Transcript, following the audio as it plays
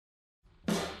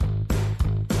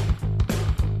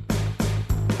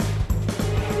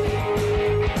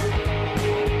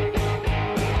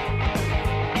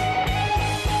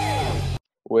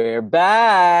We're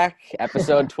back.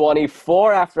 Episode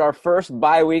 24 after our first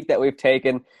bye week that we've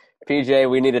taken. PJ,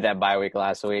 we needed that bye week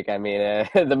last week. I mean,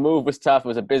 the move was tough. It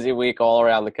was a busy week all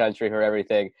around the country for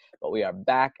everything. But we are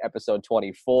back, episode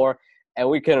 24. And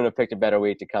we couldn't have picked a better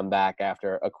week to come back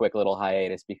after a quick little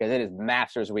hiatus because it is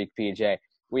Masters week, PJ.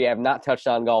 We have not touched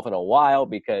on golf in a while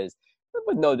because,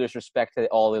 with no disrespect to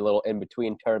all the little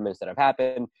in-between tournaments that have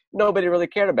happened, nobody really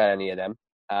cared about any of them.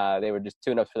 They were just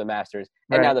tune-ups for the Masters,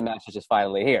 and now the Masters is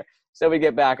finally here. So we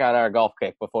get back on our golf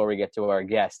kick before we get to our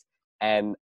guest.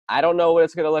 And I don't know what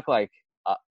it's going to look like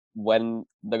when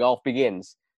the golf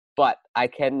begins, but I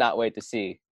cannot wait to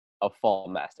see a fall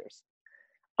Masters.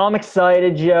 I'm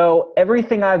excited, Joe.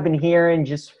 Everything I've been hearing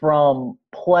just from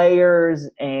players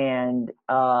and,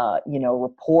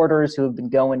 reporters who have been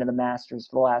going to the Masters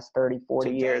for the last 30,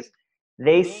 40 years,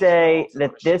 they say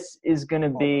that this is going to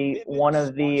be one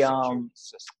of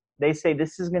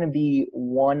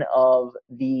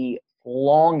the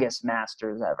longest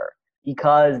Masters ever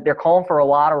because they're calling for a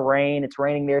lot of rain. It's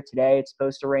raining there today. It's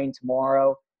supposed to rain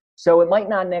tomorrow. So it might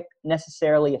not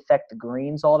necessarily affect the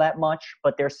greens all that much,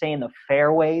 but they're saying the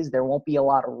fairways, there won't be a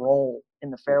lot of roll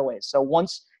in the fairways. So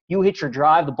once you hit your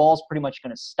drive, the ball's pretty much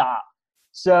going to stop.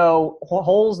 So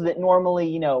holes that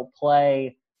normally,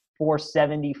 play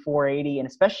 470, 480, and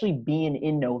especially being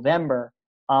in November,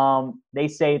 they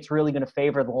say it's really going to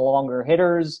favor the longer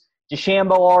hitters.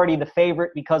 DeChambeau already the favorite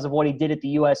because of what he did at the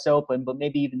U.S. Open, but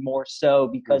maybe even more so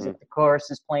because if the course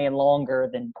is playing longer,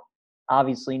 then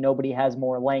obviously nobody has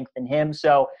more length than him.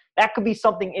 So that could be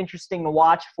something interesting to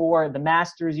watch for. The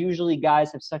Masters, usually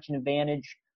guys have such an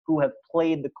advantage who have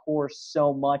played the course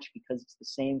so much because it's the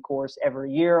same course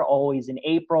every year, always in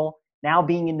April. Now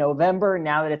being in November,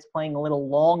 now that it's playing a little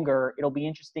longer, it'll be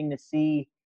interesting to see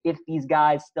if these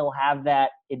guys still have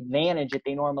that advantage that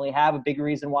they normally have. A big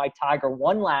reason why Tiger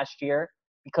won last year,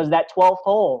 because that 12th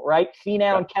hole, right?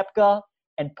 Finau and Koepka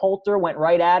and Poulter went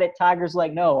right at it. Tiger's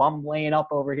like, no, I'm laying up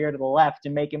over here to the left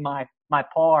and making my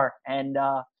par. And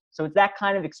so it's that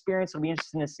kind of experience. It'll be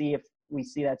interesting to see if we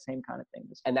see that same kind of thing.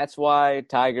 And that's why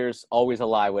Tiger's always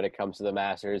alive when it comes to the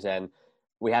Masters. And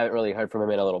we haven't really heard from him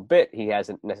in a little bit. He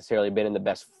hasn't necessarily been in the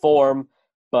best form,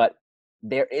 but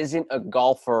there isn't a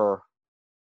golfer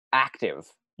active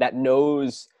that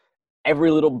knows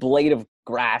every little blade of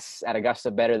grass at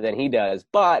Augusta better than he does.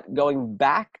 But going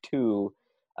back to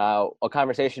a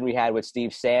conversation we had with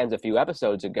Steve Sands a few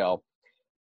episodes ago,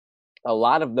 a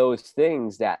lot of those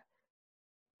things that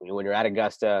when you're at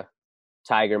Augusta,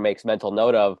 Tiger makes mental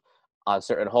note of on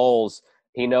certain holes,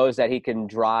 he knows that he can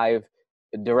drive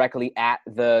directly at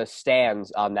the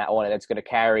stands on that one, and it's going to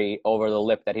carry over the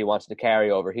lip that he wants to carry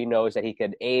over. He knows that he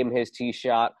could aim his tee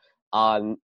shot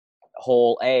on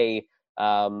hole A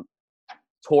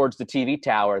towards the TV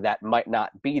tower that might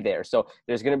not be there. So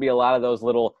there's going to be a lot of those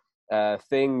little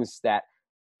things that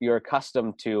you're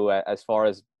accustomed to as far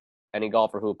as any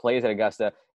golfer who plays at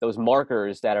Augusta, those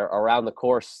markers that are around the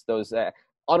course, those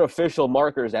unofficial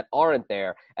markers that aren't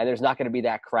there, and there's not going to be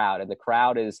that crowd. And the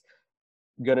crowd is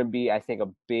going to be, I think, a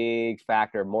big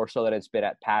factor, more so than it's been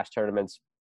at past tournaments.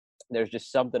 There's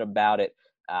just something about it.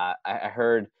 I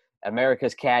heard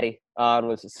America's Caddy on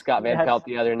with Scott Van Pelt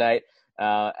the other night,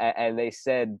 and they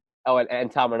said,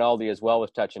 and Tom Rinaldi as well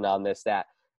was touching on this, that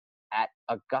at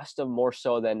Augusta, more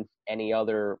so than any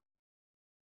other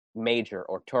major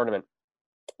or tournament,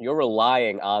 you're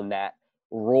relying on that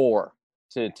roar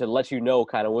to let you know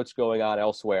kind of what's going on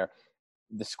elsewhere.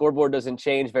 The scoreboard doesn't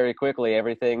change very quickly.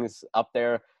 Everything's up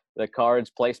there, the cards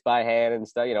placed by hand and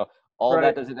stuff, all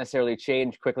that doesn't necessarily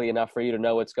change quickly enough for you to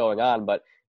know what's going on, but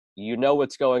you know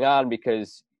what's going on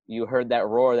because you heard that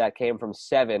roar that came from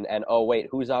 7, and oh wait,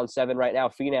 who's on 7 right now?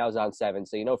 Finau's on 7,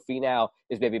 so Finau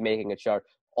is maybe making a chart.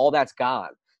 All that's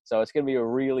gone, so it's going to be a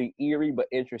really eerie but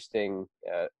interesting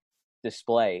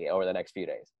display over the next few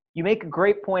days. You make a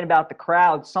great point about the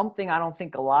crowd, something I don't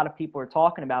think a lot of people are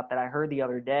talking about that I heard the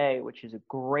other day, which is a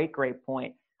great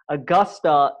point.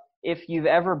 Augusta, if you've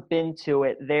ever been to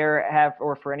it,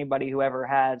 or for anybody who ever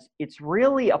has, it's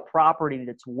really a property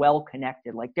that's well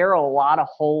connected. Like there are a lot of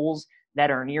holes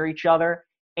that are near each other.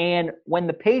 And when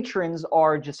the patrons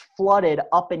are just flooded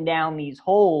up and down these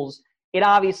holes, it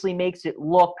obviously makes it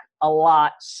look a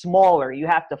lot smaller. You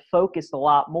have to focus a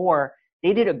lot more.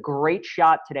 They did a great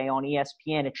shot today on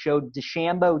ESPN. It showed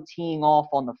DeChambeau teeing off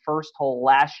on the first hole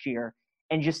last year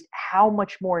and just how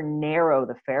much more narrow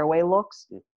the fairway looks.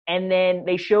 And then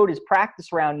they showed his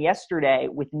practice round yesterday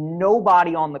with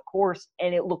nobody on the course,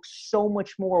 and it looks so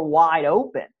much more wide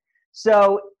open.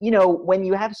 So, when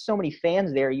you have so many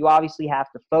fans there, you obviously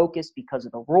have to focus because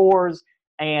of the roars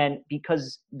and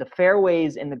because the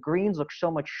fairways and the greens look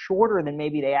so much shorter than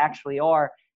maybe they actually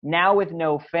are. Now with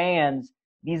no fans,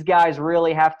 these guys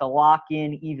really have to lock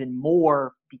in even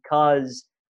more because,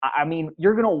 I mean,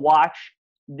 you're going to watch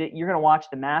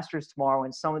the Masters tomorrow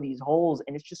in some of these holes,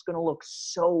 and it's just going to look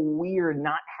so weird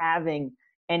not having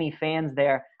any fans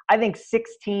there. I think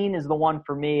 16 is the one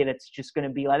for me that's just going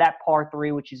to be like that par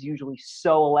 3, which is usually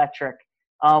so electric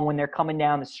when they're coming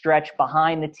down the stretch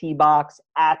behind the tee box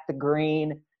at the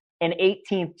green. And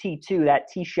 18th tee too, that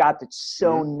tee shot that's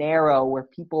so narrow where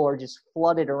people are just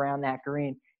flooded around that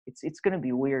green. It's going to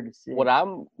be weird to see. What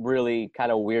I'm really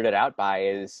kind of weirded out by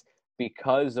is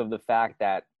because of the fact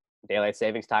that daylight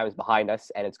savings time is behind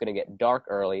us and it's going to get dark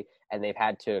early, and they've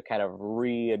had to kind of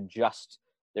readjust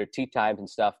their tee times and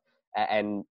stuff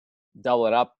and double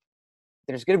it up.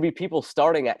 There's going to be people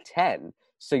starting at 10.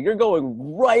 So you're going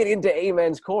right into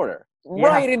Amen's corner,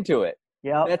 right into it.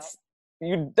 Yeah.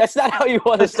 That's not how you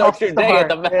want to start your day at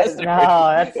the Masters.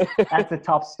 No, that's a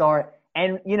tough start.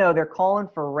 And, you know, they're calling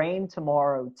for rain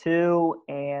tomorrow too.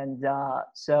 And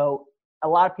so a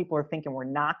lot of people are thinking we're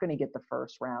not going to get the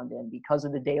first round in because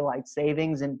of the daylight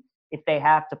savings and if they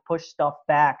have to push stuff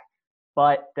back.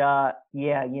 But,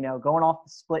 yeah, you know, going off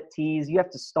the split tees, you have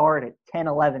to start at 10,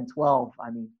 11, 12. I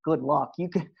mean, good luck. You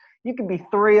can be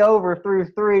 3 over through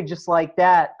 3 just like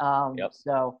that.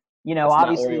 So, you know, that's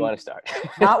obviously not where you want to start.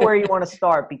 not where you want to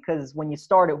start, because when you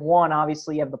start at 1,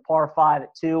 obviously you have the par 5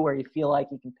 at 2 where you feel like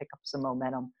you can pick up some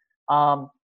momentum.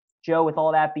 Joe, with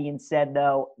all that being said,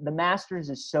 though, the Masters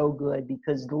is so good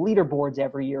because the leaderboards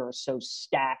every year are so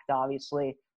stacked,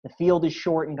 obviously. The field is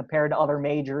shortened compared to other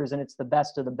majors, and it's the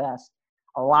best of the best.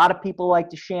 A lot of people like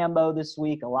DeChambeau this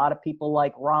week. A lot of people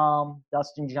like Rahm,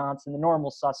 Dustin Johnson, the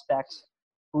normal suspects.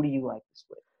 Who do you like this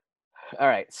week? All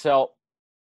right, so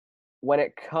when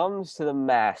it comes to the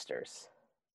Masters,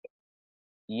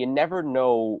 you never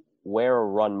know where a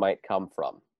run might come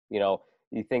from. You know,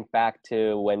 you think back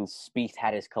to when Spieth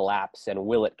had his collapse and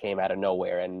Willett came out of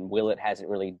nowhere, and Willett hasn't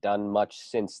really done much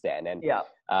since then. And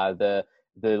the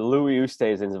Louis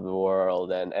Oosthuizens of the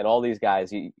world and all these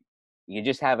guys, you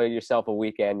just have yourself a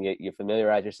weekend. You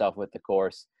familiarize yourself with the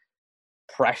course.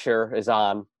 Pressure is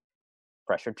on.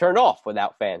 Pressure turned off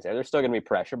without fans there. There's still going to be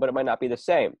pressure, but it might not be the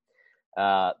same.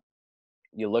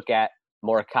 You look at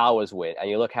Morikawa's win, and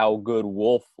you look how good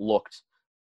Wolff looked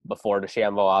before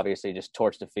DeChambeau obviously just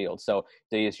torched the field. So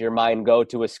does your mind go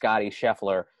to a Scotty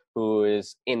Scheffler who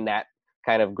is in that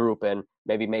kind of group and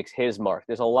maybe makes his mark?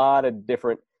 There's a lot of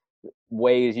different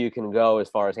ways you can go as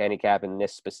far as handicapping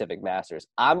this specific Masters.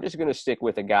 I'm just going to stick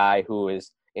with a guy who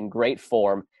is in great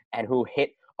form and who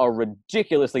hit a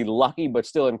ridiculously lucky but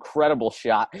still incredible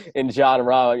shot in Jon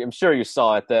Rahm. I'm sure you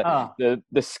saw it, the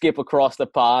skip across the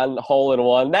pond, hole in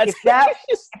one. If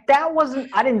that wasn't,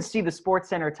 I didn't see the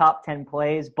SportsCenter top 10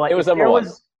 plays, but it was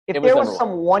if there was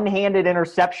some one-handed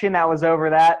interception that was over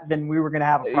that, then we were going to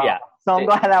have a problem. Yeah, so I'm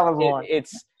glad that was one.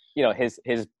 It's, you know, his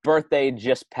birthday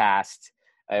just passed.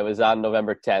 It was on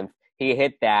November 10th. He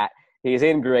hit that. He's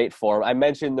in great form. I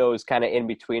mentioned those kind of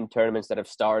in-between tournaments that have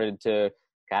started to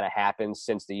kind of happen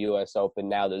since the U.S. Open.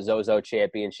 Now the Zozo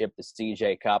Championship, the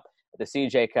CJ Cup. At the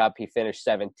CJ Cup, he finished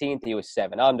 17th. He was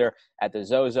 7 under. At the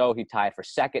Zozo, he tied for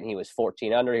second. He was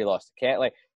 14 under. He lost to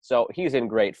Cantlay. So he's in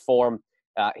great form.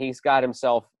 He's got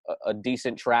himself a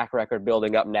decent track record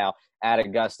building up now at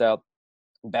Augusta.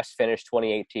 Best finish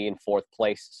 2018, 4th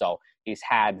place. So he's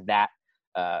had that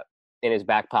in his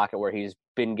back pocket where he's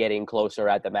been getting closer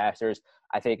at the Masters.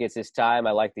 I think it's his time.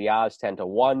 I like the odds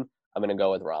 10-1. I'm going to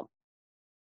go with Rahm.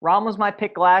 Rahm was my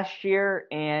pick last year,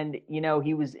 and, you know,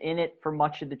 he was in it for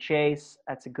much of the chase.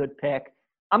 That's a good pick.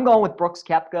 I'm going with Brooks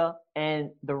Koepka, and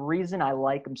the reason I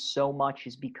like him so much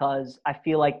is because I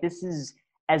feel like this is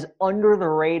as under the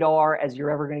radar as you're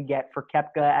ever going to get for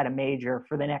Koepka at a major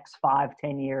for the next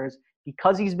 5-10 years.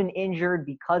 Because he's been injured,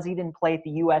 because he didn't play at the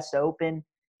U.S. Open,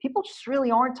 people just really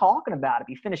aren't talking about it.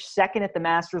 He finished second at the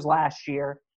Masters last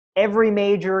year. Every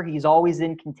major, he's always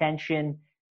in contention,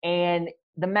 and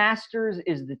the Masters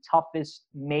is the toughest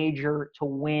major to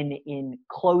win in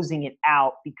closing it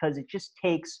out because it just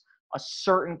takes a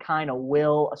certain kind of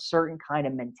will, a certain kind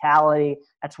of mentality.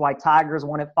 That's why Tiger's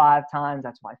won it 5 times.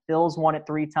 That's why Phil's won it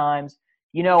 3 times.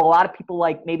 You know, a lot of people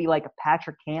maybe like a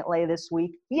Patrick Cantlay this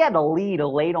week. He had a lead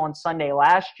late on Sunday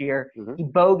last year. Mm-hmm. He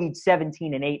bogeyed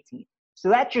 17 and 18. So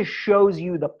that just shows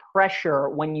you the pressure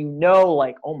when you know,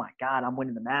 like, oh my God, I'm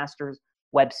winning the Masters.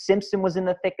 Webb Simpson was in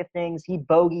the thick of things. He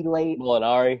bogeyed late.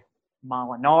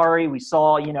 Molinari. We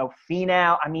saw, you know,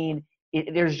 Finau. I mean,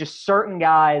 there's just certain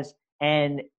guys.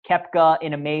 and Koepka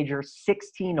in a major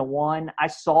 16-1. I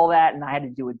saw that and I had to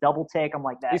do a double take. I'm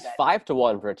like, He's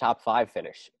 5-1 for a top 5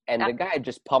 finish, and the guy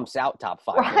just pumps out top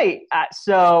 5. Right.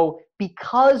 So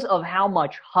because of how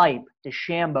much hype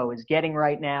DeChambeau is getting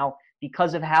right now,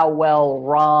 because of how well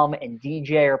Rahm and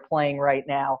DJ are playing right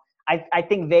now, I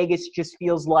think Vegas just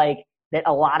feels like that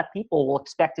a lot of people will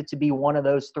expect it to be one of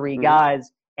those 3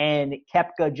 guys. And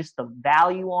Koepka, just the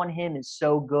value on him is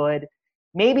so good.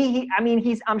 Maybe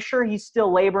I'm sure he's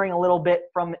still laboring a little bit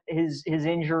from his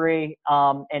injury,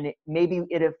 and maybe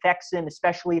it affects him,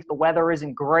 especially if the weather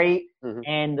isn't great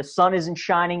and the sun isn't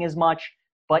shining as much.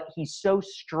 But he's so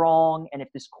strong, and if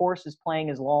this course is playing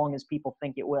as long as people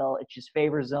think it will, it just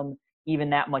favors him even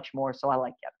that much more. So I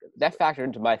like Koepka. That factored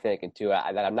into my thinking too.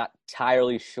 That I'm not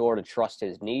entirely sure to trust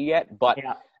his knee yet, but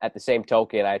at the same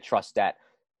token, I trust that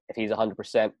if he's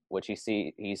 100%, which has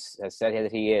said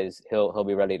that he is, he'll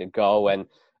be ready to go. And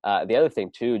the other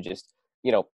thing too, just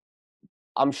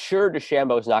I'm sure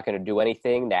DeChambeau is not going to do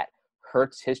anything that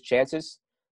hurts his chances.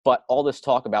 But all this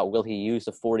talk about will he use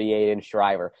the 48-inch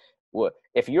driver?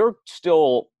 If you're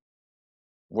still,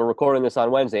 we're recording this on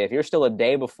Wednesday, if you're still a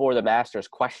day before the Masters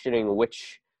questioning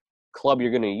which club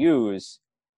you're going to use,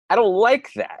 I don't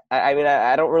like that. I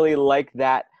don't really like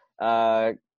that.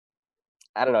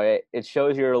 I don't know. It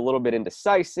shows you're a little bit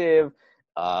indecisive.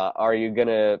 Are you going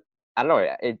to – I don't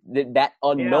know. That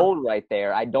unknown right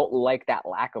there, I don't like that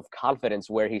lack of confidence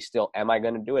where he's still, am I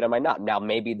going to do it? Am I not? Now,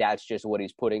 maybe that's just what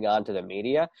he's putting on to the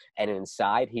media, and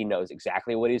inside he knows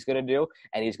exactly what he's going to do,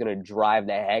 and he's going to drive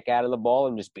the heck out of the ball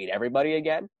and just beat everybody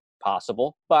again.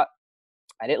 Possible. But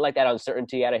I didn't like that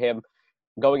uncertainty out of him.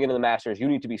 Going into the Masters, you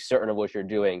need to be certain of what you're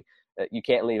doing. You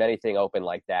can't leave anything open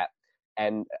like that.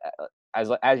 And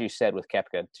as you said with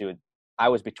Koepka too, I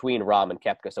was between Rahm and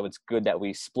Koepka, so it's good that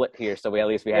we split here. So we had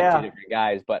 2 different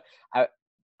guys. But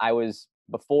I was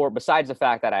before, besides the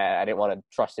fact that I didn't want to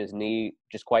trust his knee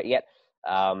just quite yet,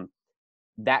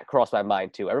 that crossed my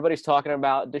mind too. Everybody's talking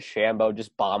about DeChambeau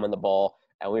just bombing the ball,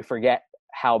 and we forget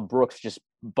how Brooks just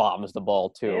bombs the ball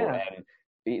too.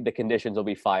 And the conditions will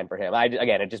be fine for him.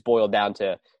 Again, it just boiled down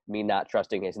to me not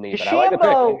trusting his knee. But I like the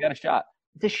pick. He got a shot.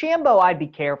 DeChambeau, I'd be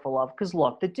careful of because,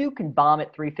 look, the dude can bomb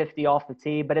at 350 off the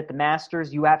tee, but at the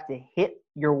Masters, you have to hit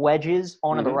your wedges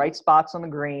onto the right spots on the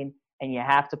green, and you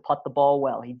have to putt the ball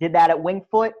well. He did that at Winged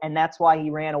Foot, and that's why he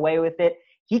ran away with it.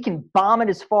 He can bomb it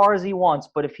as far as he wants,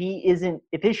 but if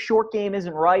his short game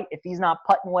isn't right, if he's not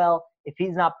putting well, if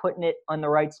he's not putting it on the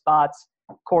right spots,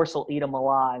 of course he'll eat him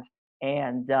alive.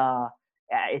 And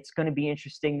it's going to be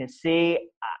interesting to see.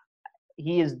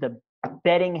 He is the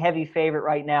betting heavy favorite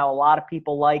right now. A lot of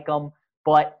people like him,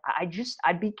 but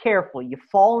I'd be careful. You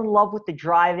fall in love with the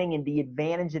driving and the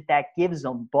advantage that gives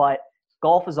them, but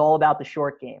golf is all about the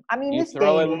short game. I mean, this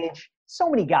day and age,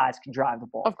 so many guys can drive the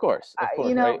ball. Of course,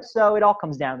 right? So it all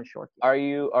comes down to short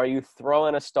game. Are you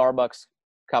throwing a Starbucks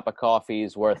cup of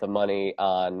coffee's worth of money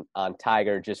on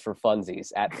Tiger just for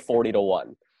funsies at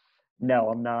 40-1? No,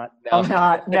 I'm not. No. I'm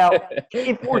not. No.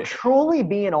 If we're truly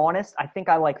being honest, I think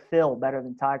I like Phil better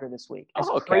than Tiger this week.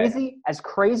 As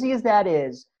crazy as that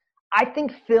is, I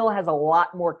think Phil has a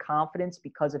lot more confidence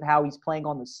because of how he's playing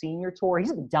on the senior tour.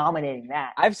 He's been dominating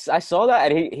that. I saw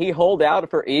that, and he holed out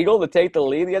for Eagle to take the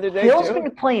lead the other day. Phil's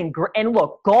been playing great. And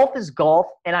look, golf is golf,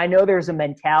 and I know there's a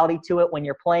mentality to it when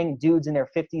you're playing dudes in their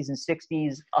 50s and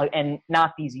 60s and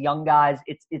not these young guys.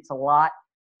 It's a lot.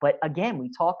 But again,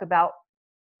 we talk about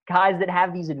guys that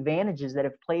have these advantages that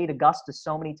have played Augusta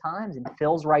so many times, and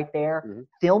Phil's right there.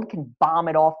 Phil can bomb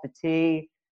it off the tee.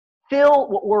 Phil,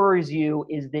 what worries you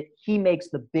is that he makes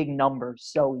the big numbers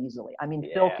so easily. I mean,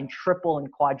 Phil can triple and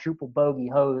quadruple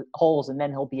bogey holes, and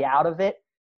then he'll be out of it.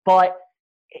 But,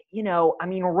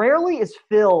 rarely is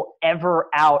Phil ever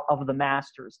out of the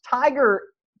Masters. Tiger,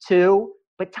 too,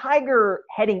 but Tiger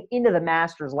heading into the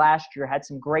Masters last year had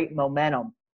some great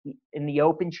momentum. In the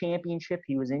Open Championship,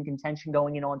 he was in contention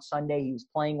going in on Sunday. He was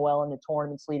playing well in the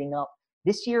tournaments leading up.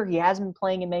 This year, he hasn't been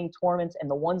playing in many tournaments, and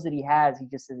the ones that he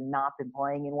just has not been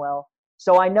playing in well.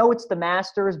 So I know it's the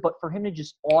Masters, but for him to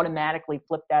just automatically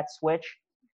flip that switch,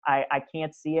 I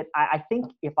can't see it. I think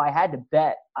if I had to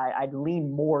bet, I'd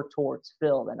lean more towards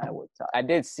Phil than I would Tiger. I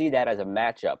did see that as a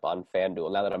matchup on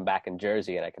FanDuel. Now that I'm back in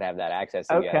Jersey and I can have that access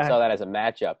again, I saw that as a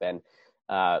matchup, and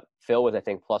Phil was, I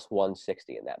think, plus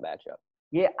 160 in that matchup.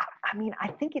 Yeah, I mean, I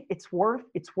think it's worth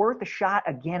a shot.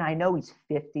 Again, I know he's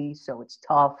 50, so it's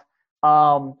tough.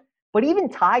 But even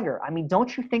Tiger, I mean,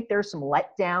 don't you think there's some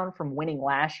letdown from winning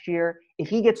last year? If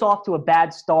he gets off to a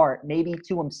bad start, maybe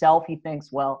to himself he thinks,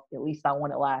 well, at least I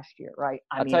won it last year, right?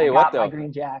 I'll tell you what, though.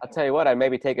 Green jacket. I'll tell you what, I'd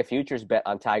maybe take a futures bet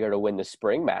on Tiger to win the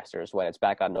Spring Masters when it's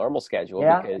back on normal schedule,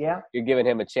 because you're giving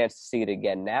him a chance to see it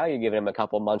again now. You're giving him a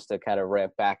couple months to kind of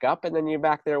ramp back up, and then you're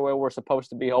back there where we're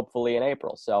supposed to be, hopefully in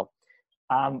April. So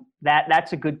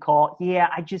that's a good call. Yeah,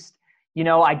 I just –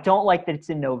 I don't like that it's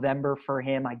in November for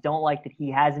him. I don't like that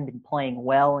he hasn't been playing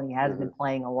well and he hasn't been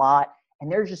playing a lot. And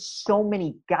there's just so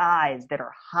many guys that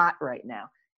are hot right now.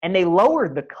 And they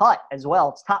lowered the cut as well.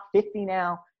 It's top 50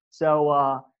 now.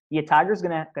 So, Tiger's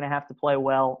gonna have to play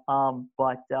well.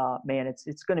 Man,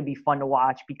 it's going to be fun to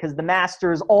watch because the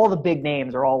Masters, all the big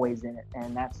names are always in it.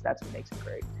 And that's what makes it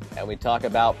great. And we talk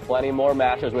about plenty more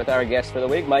Masters with our guest for the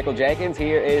week, Michael Jenkins.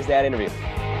 Here is that interview.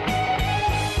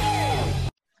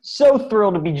 So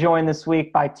thrilled to be joined this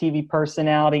week by TV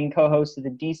personality and co-host of the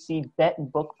DC Bet and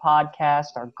Book podcast,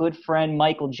 our good friend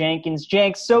Michael Jenkins.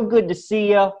 Jenks, so good to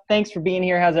see you. Thanks for being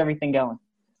here. How's everything going?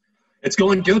 It's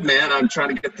going good, man. I'm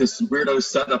trying to get this weirdo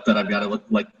setup that I've got to look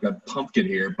like a pumpkin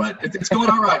here, but it's going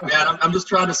all right, man. I'm just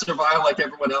trying to survive like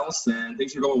everyone else, and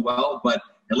things are going well, but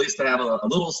at least I have a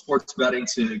little sports betting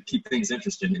to keep things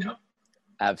interesting,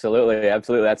 Absolutely.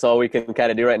 That's all we can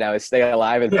kind of do right now is stay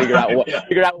alive and figure out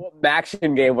what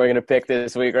action game we're going to pick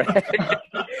this week, right?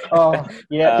 Oh,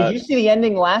 yeah. Did you see the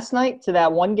ending last night to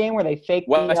that one game where they faked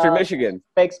Western Michigan?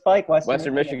 Fake spike,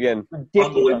 Western Michigan.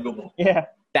 Ridiculous. Unbelievable. Yeah.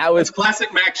 It's classic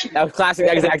Maction. That was classic.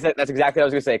 That's exactly what I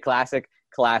was going to say. Classic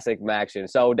Maction.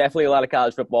 So definitely a lot of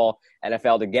college football,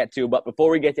 NFL to get to. But before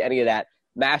we get to any of that,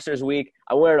 Masters week,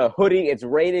 I'm wearing a hoodie. It's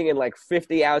raining and like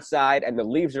 50 outside, and the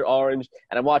leaves are orange,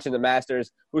 and I'm watching the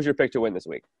Masters. Who's your pick to win this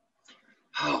week?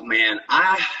 Oh man,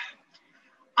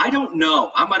 I don't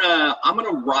know. I'm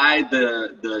gonna ride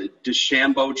the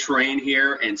DeChambeau train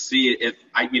here and see if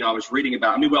I was reading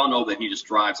about. I mean, we all know that he just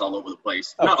drives all over the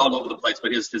place. Okay. Not all over the place,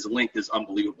 but his length is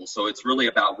unbelievable. So it's really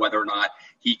about whether or not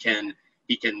he can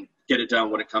get it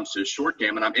done when it comes to his short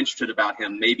game. And I'm interested about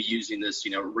him maybe using this,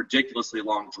 ridiculously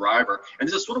long driver. And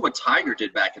this is sort of what Tiger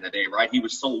did back in the day, right? He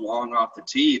was so long off the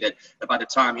tee that by the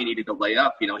time he needed to lay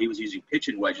up, he was using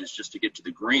pitching wedges just to get to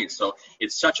the green. So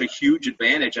it's such a huge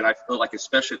advantage. And I feel like,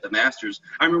 especially at the Masters,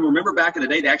 I remember back in the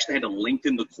day, they actually had to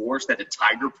lengthen the course, they had to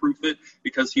Tiger-proof it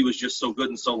because he was just so good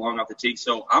and so long off the tee.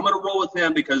 So I'm going to roll with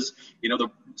him because,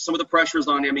 some of the pressure is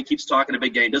on him. He keeps talking a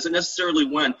big game. Doesn't necessarily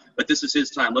win, but this is his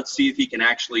time. Let's see if he can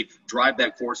actually drive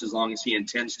that course as long as he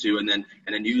intends to, and then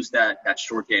use that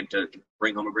short game to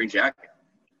bring home a green jacket.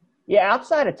 Yeah,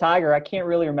 outside of Tiger, I can't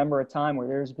really remember a time where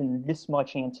there's been this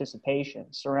much anticipation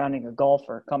surrounding a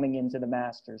golfer coming into the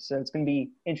Masters. So it's going to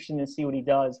be interesting to see what he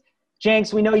does.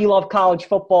 Jenks, we know you love college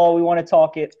football. We want to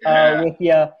talk it with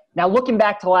you. Now, looking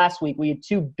back to last week, we had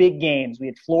two big games. We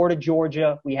had Florida,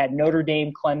 Georgia. We had Notre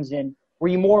Dame, Clemson. Were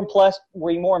you more impressed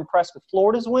with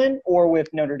Florida's win or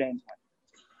with Notre Dame's win?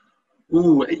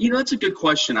 Ooh, that's a good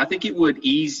question. I think it would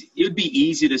be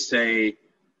easy to say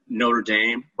Notre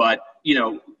Dame, but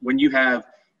when you have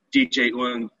DJ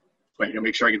Uwe, wait, I'll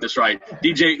make sure I get this right.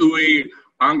 DJ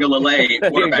Uiagalelei,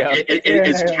 quarterback,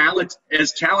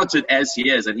 as talented as he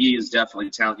is, and he is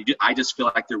definitely talented. I just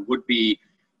feel like there would be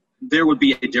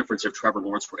a difference if Trevor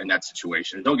Lawrence were in that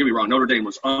situation. And don't get me wrong, Notre Dame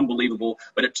was unbelievable,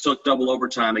 but it took double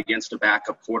overtime against a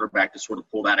backup quarterback to sort of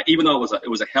pull that out, even though it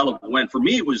was a hell of a win. For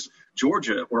me, it was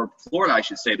Georgia, or Florida, I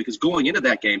should say, because going into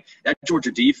that game, that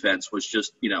Georgia defense was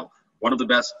just, one of the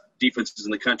best defenses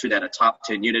in the country. That had a top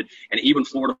 10 unit, and even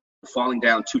Florida falling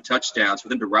down 2 touchdowns for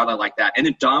them to rally like that and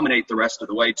then dominate the rest of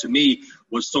the way, to me,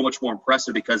 was so much more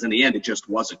impressive because in the end, it just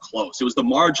wasn't close. It was the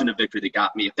margin of victory that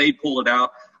got me. If they pulled it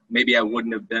out, maybe I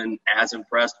wouldn't have been as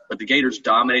impressed, but the Gators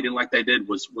dominating like they did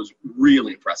was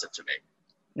really impressive to me.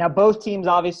 Now, both teams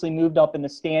obviously moved up in the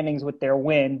standings with their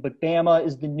win, but Bama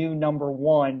is the new number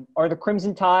 1. Are the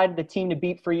Crimson Tide the team to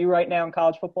beat for you right now in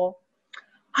college football?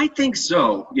 I think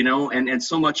so, and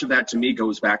so much of that to me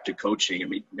goes back to coaching. I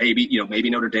mean, maybe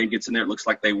Notre Dame gets in there. It looks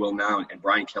like they will now. And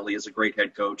Brian Kelly is a great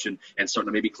head coach, and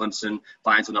certainly maybe Clemson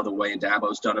finds another way, and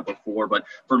Dabo's done it before. But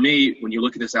for me, when you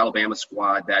look at this Alabama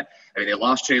squad, they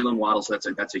lost Jalen Waddle, so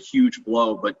that's a huge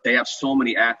blow. But they have so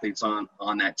many athletes on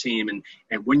that team, and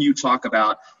when you talk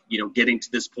about getting to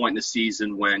this point in the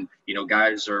season when,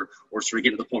 guys are sort of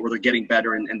getting to the point where they're getting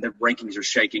better and the rankings are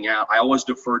shaking out, I always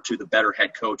defer to the better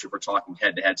head coach if we're talking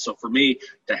head-to-head. So for me,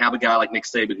 to have a guy like Nick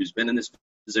Saban who's been in this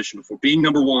position before, being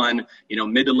number 1,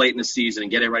 mid to late in the season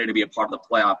and getting ready to be a part of the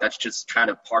playoff, that's just kind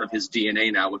of part of his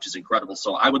DNA now, which is incredible.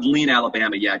 So I would lean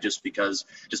Alabama, just because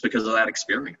of that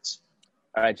experience.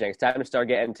 All right, Jenks, time to start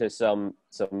getting to some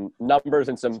numbers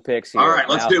and some picks here. All right,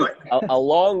 let's do it.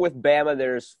 Along with Bama,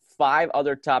 there's 5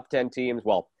 other top 10 teams,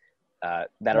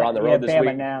 that are on the road this Bama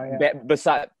week. now, yeah.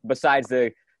 Besides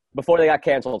before they got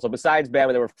canceled. So besides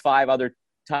Bama, there were 5 other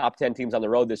top 10 teams on the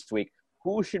road this week.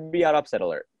 Who should be on upset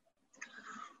alert?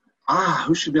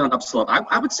 Who should be on upset?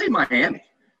 I would say Miami.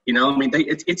 You know, I mean,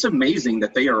 it's amazing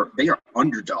that they are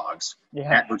underdogs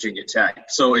at Virginia Tech.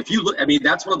 So if you look, I mean,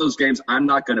 that's one of those games I'm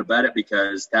not going to bet it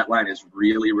because that line is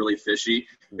really, really fishy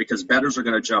because bettors are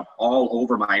going to jump all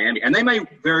over Miami. And they may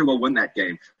very well win that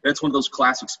game. That's one of those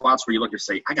classic spots where you look and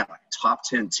say, I got a top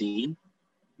 10 team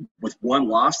with one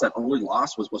loss. That only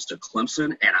loss was to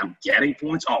Clemson, and I'm getting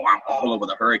points. Oh, I'm all over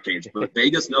the Hurricanes. But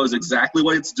Vegas knows exactly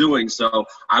what it's doing, so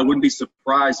I wouldn't be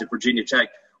surprised if Virginia Tech,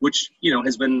 which, you know,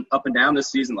 has been up and down this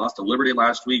season, lost to Liberty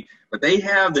last week, but they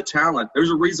have the talent.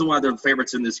 There's a reason why they're the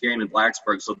favorites in this game in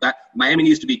Blacksburg. So that Miami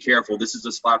needs to be careful. This is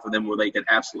a spot for them where they can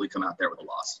absolutely come out there with a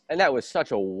loss. And that was such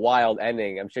a wild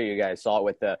ending. I'm sure you guys saw it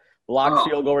with the blocked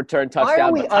field goal return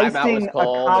touchdown. Why are we icing a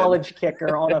college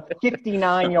kicker on a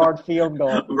 59-yard field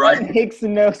goal? Right. That makes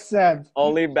no sense.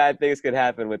 Only bad things could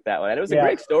happen with that one. And it was a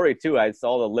great story, too. I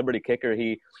saw the Liberty kicker.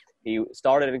 He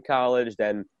started in college,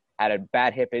 then had a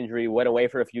bad hip injury, went away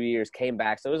for a few years, came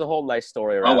back. So it was a whole nice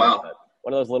story around it.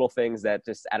 One of those little things that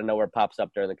just out of nowhere pops up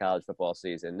during the college football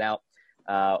season. Now,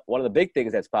 one of the big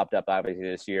things that's popped up, obviously,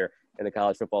 this year in the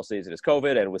college football season is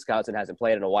COVID, and Wisconsin hasn't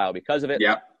played in a while because of it.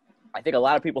 Yeah. I think a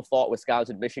lot of people thought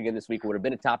Wisconsin-Michigan this week would have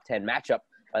been a top 10 matchup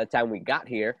by the time we got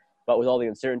here. But with all the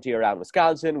uncertainty around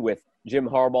Wisconsin, with Jim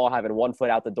Harbaugh having one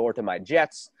foot out the door to my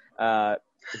Jets,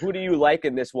 who do you like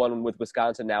in this one with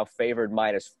Wisconsin now favored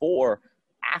 -4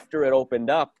 after it opened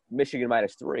up, Michigan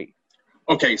 -3?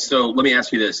 Okay, so let me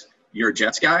ask you this. You're a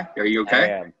Jets guy? Are you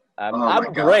okay? I am.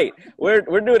 I'm great. We're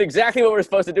doing exactly what we're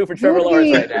supposed to do for Trevor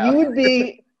Lawrence right now.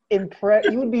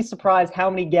 You would be surprised how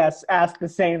many guests ask the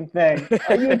same thing.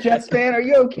 Are you a Jets fan? Are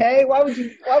you okay? Why would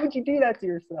you do that to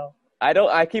yourself?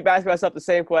 I keep asking myself the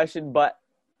same question, but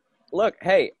look,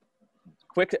 hey,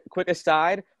 quick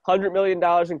aside, $100 million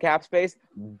in cap space,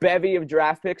 bevy of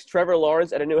draft picks, Trevor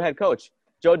Lawrence, and a new head coach.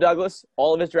 Joe Douglas,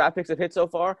 all of his draft picks have hit so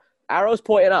far. Arrow's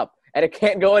pointing up, and it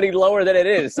can't go any lower than it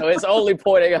is, so it's only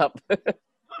pointing up.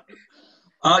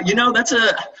 You know, that's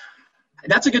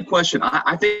a good question.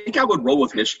 I think I would roll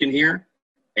with Michigan here,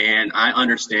 and I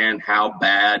understand how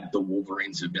bad the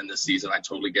Wolverines have been this season. I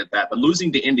totally get that. But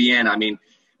losing to Indiana, I mean,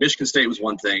 Michigan State was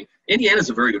one thing. Indiana's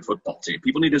a very good football team.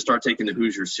 People need to start taking the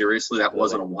Hoosiers seriously. That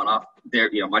wasn't a one-off.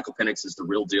 Michael Penix is the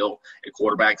real deal at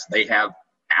quarterbacks. They have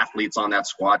athletes on that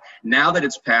squad. Now that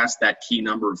it's past that key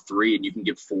number of 3 and you can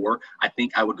get 4, I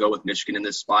think I would go with Michigan in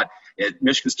this spot.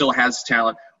 Michigan still has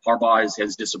talent. Harbaugh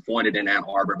has disappointed in Ann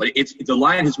Arbor, but the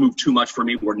line has moved too much for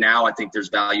me where now I think there's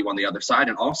value on the other side.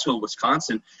 And also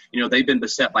Wisconsin, they've been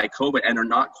beset by COVID and they're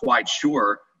not quite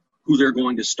sure who they're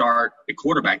going to start at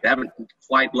quarterback. They haven't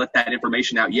quite let that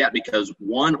information out yet because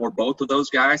one or both of those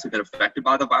guys have been affected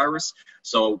by the virus.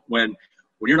 So when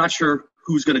you're not sure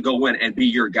who's going to go in and be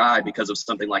your guy because of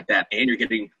something like that, and you're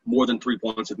getting more than 3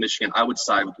 points with Michigan, I would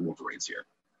side with the Wolverines here.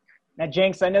 Now,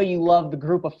 Jenks, I know you love the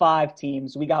group of 5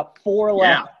 teams. We got 4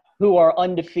 left who are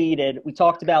undefeated. We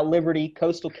talked about Liberty.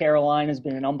 Coastal Carolina has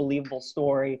been an unbelievable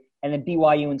story. And then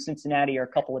BYU and Cincinnati are a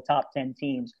couple of top 10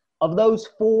 teams. Of those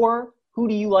 4, who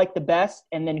do you like the best?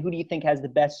 And then who do you think has the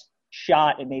best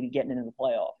shot at maybe getting into the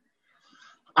playoff?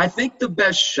 I think the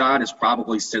best shot is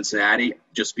probably Cincinnati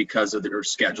just because of their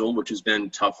schedule, which has been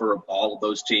tougher of all of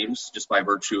those teams just by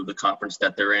virtue of the conference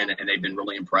that they're in, and they've been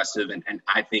really impressive. And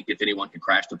I think if anyone can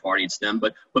crash the party, it's them.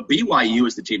 But BYU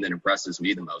is the team that impresses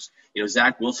me the most.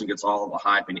 Zach Wilson gets all of the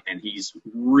hype, and he's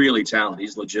really talented.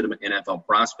 He's a legitimate NFL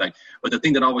prospect. But the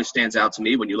thing that always stands out to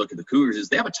me when you look at the Cougars is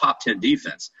they have a top 10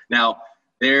 defense. Now,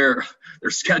 their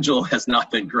schedule has not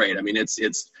been great. I mean,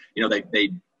 they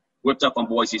whipped up on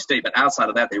Boise State, but outside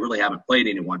of that, they really haven't played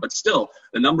anyone. But still,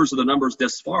 the numbers are the numbers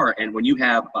this far, and when you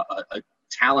have a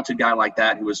talented guy like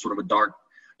that who is sort of a dark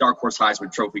horse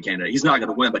Heisman Trophy candidate, he's not going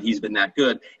to win, but he's been that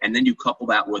good, and then you couple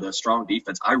that with a strong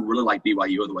defense, I really like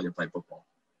BYU the way they play football.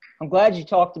 I'm glad you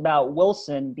talked about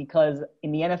Wilson because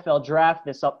in the NFL draft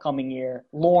this upcoming year,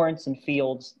 Lawrence and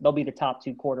Fields, they'll be the top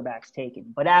 2 quarterbacks taken.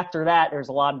 But after that, there's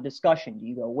a lot of discussion. Do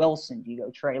you go Wilson? Do you go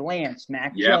Trey Lance,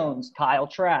 Mac Jones, Kyle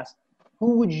Trask?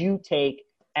 Who would you take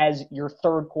as your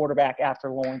 3rd quarterback after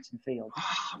Lawrence and Fields?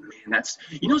 Oh, man, that's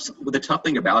the tough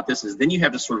thing about this is then you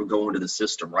have to sort of go into the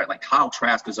system, right? Like Kyle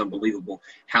Trask is unbelievable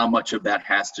how much of that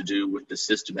has to do with the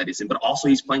system that he's in, but also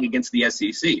he's playing against the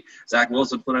SEC. Zach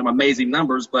Wilson put up amazing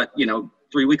numbers, but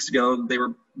 3 weeks ago they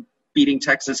were beating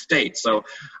Texas State. So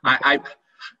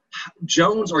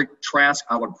Jones or Trask,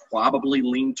 I would probably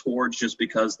lean towards just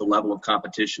because the level of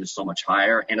competition is so much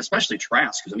higher, and especially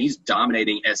Trask, because I mean he's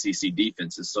dominating SEC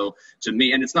defenses. So to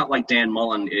me, and it's not like Dan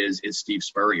Mullen is Steve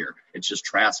Spurrier. It's just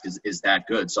Trask is that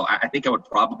good. So I think I would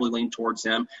probably lean towards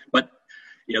him. But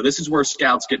this is where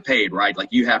scouts get paid, right? Like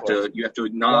you have to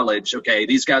acknowledge, okay,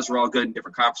 these guys are all good in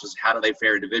different conferences. How do they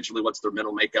fare individually? What's their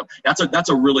mental makeup? That's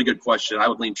a really good question. I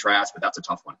would lean Trask, but that's a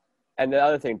tough one. And the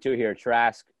other thing too here,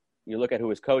 Trask. You look at who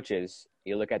his coach is,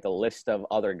 you look at the list of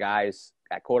other guys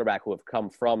at quarterback who have come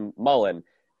from Mullen,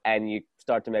 and you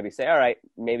start to maybe say, all right,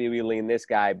 maybe we lean this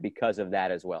guy because of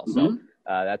that as well. Mm-hmm.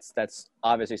 So that's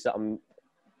obviously something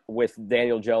with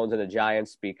Daniel Jones and the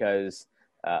Giants because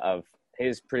of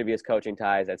his previous coaching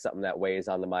ties. That's something that weighs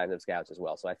on the minds of scouts as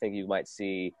well. So I think you might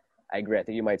see – I agree. I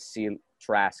think you might see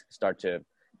Trask start to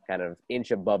kind of inch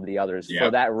above the others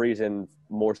for that reason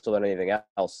more so than anything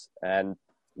else. And –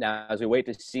 now, as we wait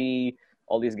to see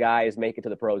all these guys make it to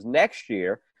the pros next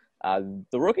year,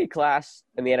 the rookie class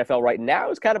in the NFL right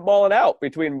now is kind of balling out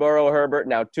between Burrow, Herbert,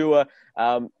 now Tua.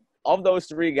 Of those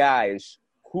three guys,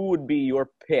 who would be your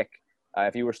pick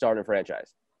if you were starting a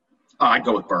franchise? I'd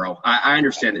go with Burrow. I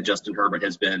understand that Justin Herbert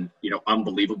has been,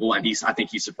 unbelievable, and I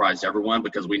think he surprised everyone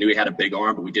because we knew he had a big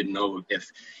arm, but we didn't know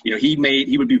if,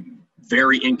 he would be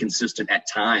very inconsistent at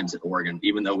times at Oregon,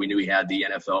 even though we knew he had the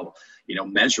NFL,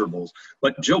 measurables.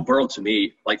 But Joe Burrow, to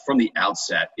me, like from the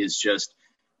outset, is just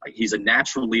like he's a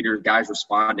natural leader. Guys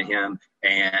respond to him,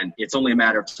 and it's only a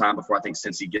matter of time before I think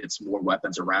Cincy gets more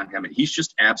weapons around him. And he's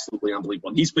just absolutely unbelievable.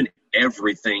 And he's been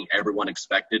everything everyone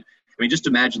expected. I mean, just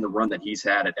imagine the run that he's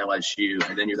had at LSU,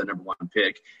 and then you're the number one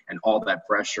pick, and all that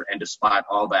pressure. And despite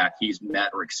all that, he's met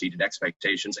or exceeded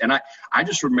expectations. And I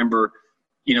just remember,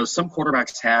 some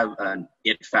quarterbacks have an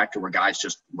it factor where guys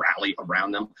just rally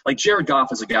around them. Like Jared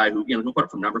Goff is a guy who, he'll put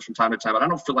up some numbers from time to time, but I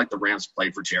don't feel like the Rams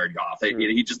played for Jared Goff.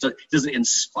 He just doesn't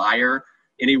inspire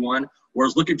anyone.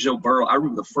 Whereas look at Joe Burrow. I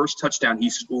remember the first touchdown he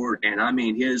scored, and I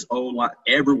mean his O-line,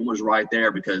 everyone was right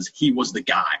there because he was the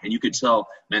guy. And you could tell,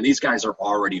 man, these guys are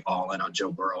already all in on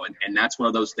Joe Burrow. And that's one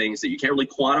of those things that you can't really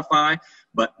quantify,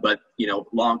 but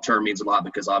long-term means a lot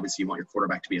because obviously you want your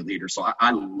quarterback to be a leader. So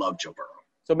I love Joe Burrow.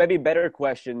 So maybe better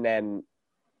question than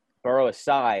Burrow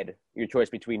aside, your choice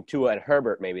between Tua and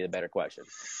Herbert may be the better question.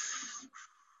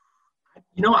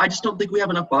 I just don't think we have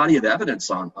enough body of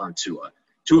evidence on Tua.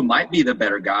 Tua might be the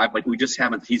better guy, but we just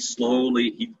haven't – he's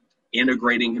slowly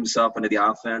integrating himself into the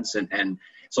offense. And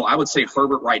so I would say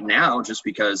Herbert right now just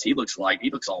because he looks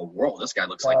all world. This guy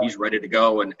looks like he's ready to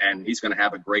go and he's going to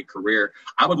have a great career.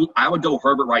 I would go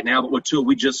Herbert right now, but with Tua,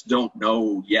 we just don't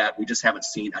know yet. We just haven't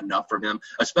seen enough from him,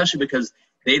 especially because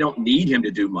they don't need him to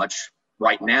do much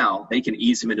right now. They can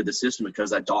ease him into the system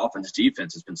because that Dolphins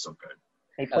defense has been so good.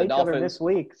 They play each other this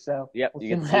week, so yep,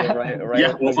 you can see it right.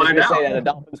 Yeah, we'll find out. The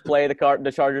Dolphins play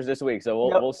the Chargers this week, so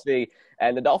we'll see.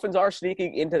 And the Dolphins are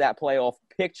sneaking into that playoff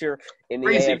picture in the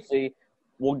AFC.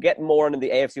 We'll get more into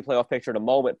the AFC playoff picture in a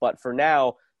moment, but for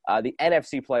now, the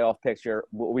NFC playoff picture,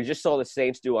 we just saw the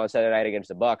Saints do on Saturday night against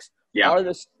the Bucs. Yeah. Are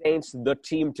the Saints the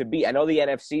team to beat? I know the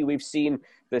NFC, we've seen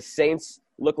the Saints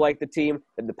look like the team,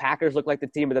 and the Packers look like the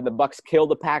team, and then the Bucs kill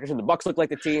the Packers, and the Bucs look like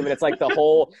the team, and it's like the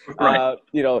whole, right.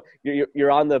 You're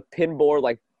on the pin board,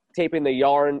 like taping the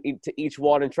yarn to each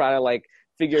one and trying to like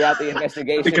figure out the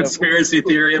investigation. The conspiracy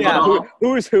theory of it all.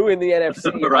 Who's who in the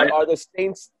NFC? Right. Are the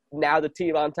Saints now the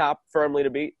team on top firmly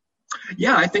to beat?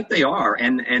 Yeah, I think they are,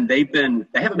 and they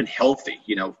haven't been healthy.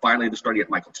 Finally they're starting to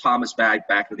get Michael Thomas back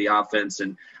into the offense,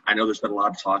 and I know there's been a lot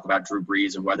of talk about Drew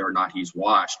Brees and whether or not he's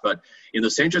washed. But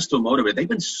the Saints are still motivated. They've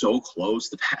been so close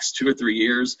the past 2 or 3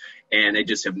 years, and they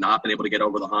just have not been able to get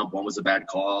over the hump. One was a bad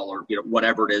call, or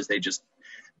whatever it is.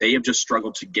 They have just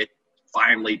struggled to get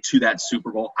finally to that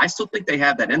Super Bowl. I still think they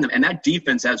have that in them. And that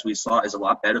defense, as we saw, is a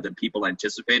lot better than people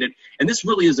anticipated. And this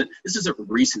isn't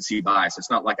recency bias. It's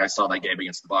not like I saw that game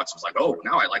against the Bucs. It was like, oh,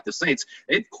 now I like the Saints.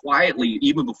 They've quietly,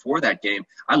 even before that game,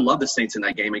 I love the Saints in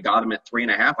that game. It got them at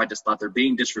 3.5. I just thought they're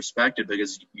being disrespected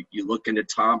because you look into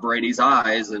Tom Brady's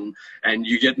eyes and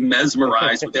you get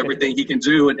mesmerized with everything he can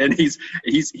do. And he's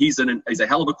a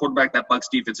hell of a quarterback. That Bucs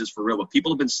defense is for real. But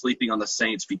people have been sleeping on the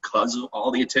Saints because of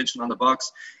all the attention on the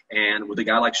Bucs. And with a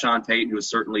guy like Sean Payton, who has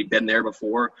certainly been there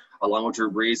before, along with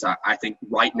Drew Brees, I think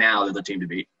right now they're the team to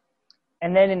beat.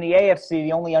 And then in the AFC,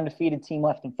 the only undefeated team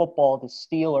left in football, the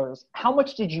Steelers. How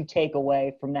much did you take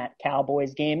away from that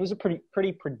Cowboys game? It was a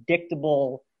pretty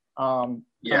predictable kind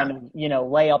of,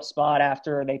 layup spot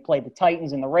after they played the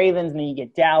Titans and the Ravens, and then you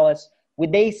get Dallas.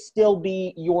 Would they still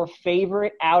be your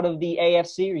favorite out of the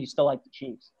AFC, or you still like the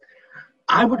Chiefs?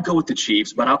 I would go with the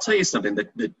Chiefs, but I'll tell you something.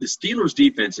 The Steelers'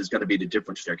 defense is going to be the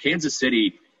difference there. Kansas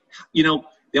City,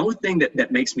 The only thing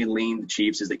that makes me lean the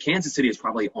Chiefs is that Kansas City is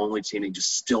probably the only team that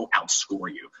just still outscore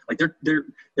you. Like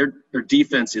their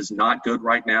defense is not good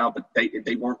right now, but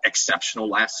they weren't exceptional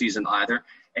last season either.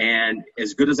 And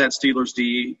as good as that Steelers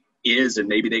D is, and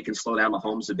maybe they can slow down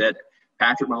Mahomes a bit,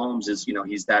 Patrick Mahomes is,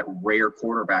 he's that rare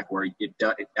quarterback where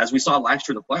as we saw last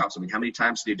year in the playoffs. I mean, how many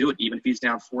times did he do it? Even if he's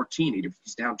down 14, even if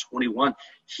he's down 21,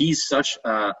 he's such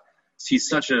an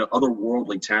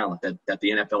otherworldly talent that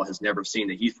the NFL has never seen.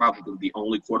 That he's probably the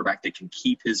only quarterback that can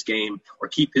keep his game or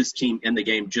keep his team in the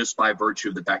game just by virtue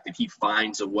of the fact that he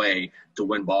finds a way to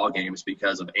win ball games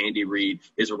because of Andy Reid,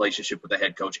 his relationship with the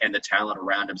head coach, and the talent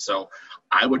around him. So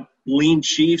I would lean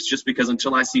Chiefs just because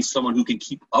until I see someone who can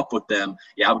keep up with them,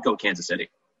 I would go Kansas City.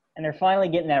 And they're finally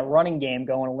getting that running game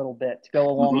going a little bit to go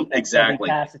along with that heavy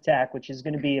pass attack, which is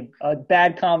going to be a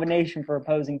bad combination for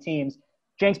opposing teams.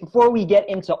 Jenks, before we get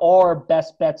into our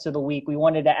best bets of the week, we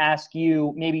wanted to ask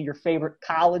you maybe your favorite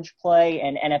college play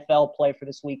and NFL play for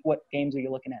this week. What games are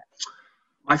you looking at?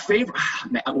 My favorite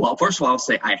 – well, first of all, I'll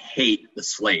say I hate the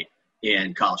slate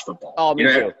in college football. Oh, me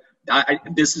too.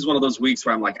 This is one of those weeks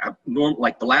where I'm like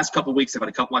the last couple of weeks I've had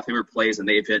a couple of my favorite plays and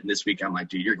they've hit, and this week I'm like,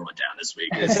 dude, you're going down this week.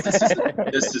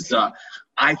 This is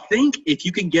I think if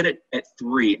you can get it at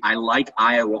 3, I like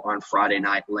Iowa on Friday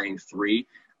night laying 3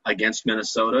 against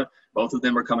Minnesota. Both of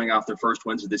them are coming off their first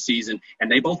wins of the season,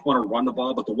 and they both want to run the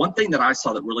ball. But the one thing that I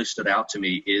saw that really stood out to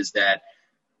me is that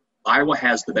Iowa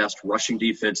has the best rushing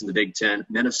defense in the Big Ten.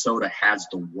 Minnesota has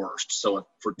the worst. So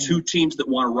for two teams that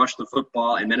want to rush the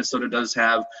football, and Minnesota does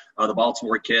have the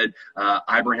Baltimore kid,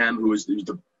 Ibrahim, who's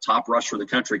the top rusher in the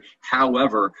country.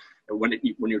 However, when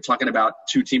you're talking about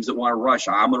two teams that want to rush,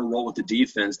 I'm going to roll with the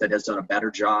defense that has done a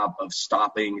better job of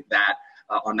stopping that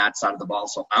on that side of the ball.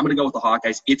 So I'm going to go with the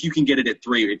Hawkeyes. If you can get it at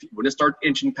 3, when it starts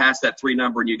inching past that 3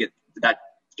 number and you get that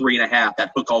 3.5,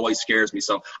 that hook always scares me.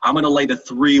 So I'm going to lay the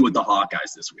 3 with the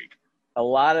Hawkeyes this week. A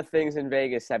lot of things in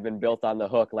Vegas have been built on the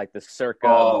hook, like the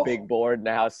Circa big board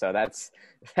now. So that's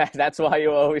why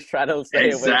you always try to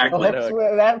stay away from the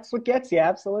hook. That's what gets you,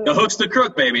 absolutely. The hook's the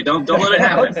crook, baby. Don't let it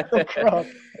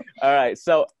happen. All right,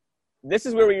 so this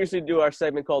is where we usually do our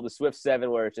segment called the Swift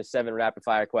 7, where it's just 7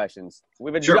 rapid-fire questions.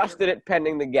 We've adjusted it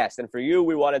pending the guest, and for you,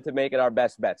 we wanted to make it our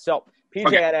best bet. So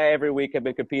PJ and I every week have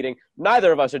been competing.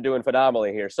 Neither of us are doing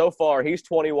phenomenally here. So far, he's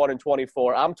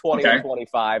 21-24. I'm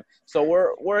 20-25. So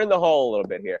we're in the hole a little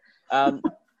bit here.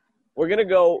 We're going to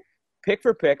go pick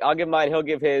for pick. I'll give mine. He'll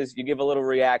give his. You give a little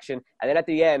reaction. And then at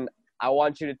the end, I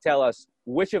want you to tell us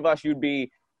which of us you'd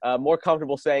be more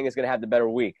comfortable saying is going to have the better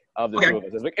week of the two of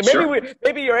us this week. And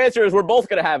maybe your answer is we're both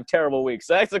going to have terrible weeks.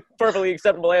 So that's a perfectly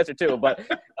acceptable answer too. But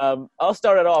I'll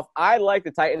start it off. I like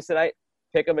the Titans tonight.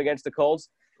 Pick them against the Colts.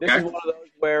 This is one of those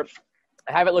where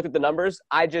I haven't looked at the numbers.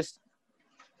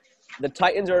 The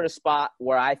Titans are in a spot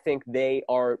where I think they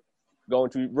are going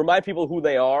to remind people who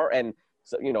they are. And,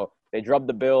 so, they drubbed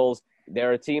the Bills.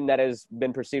 They're a team that has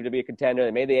been perceived to be a contender. They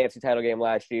made the AFC title game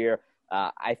last year.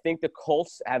 I think the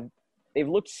Colts they've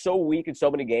looked so weak in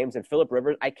so many games. And Phillip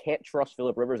Rivers, I can't trust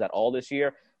Phillip Rivers at all this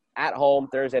year. At home,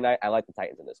 Thursday night, I like the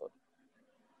Titans in this one.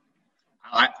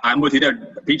 I'm with you there.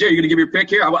 PJ, you're going to give your pick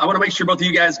here? I want to make sure both of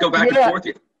you guys go back and forth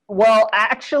here. Well,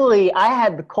 actually, I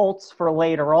had the Colts for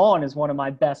later on as one of my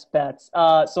best bets.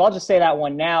 So I'll just say that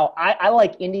one now. I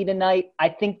like Indy tonight. I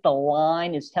think the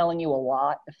line is telling you a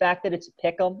lot. The fact that it's a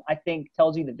pick 'em, I think,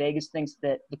 tells you that Vegas thinks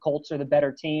that the Colts are the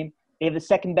better team. They have the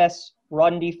second best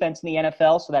run defense in the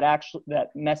NFL, so that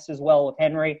messes well with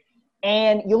Henry.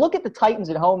 And you look at the Titans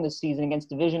at home this season against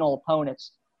divisional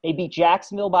opponents. They beat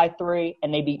Jacksonville by 3,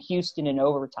 and they beat Houston in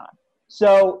overtime.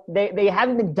 So they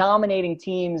haven't been dominating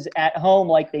teams at home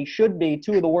like they should be,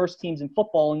 2 of the worst teams in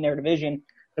football in their division.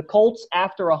 The Colts,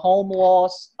 after a home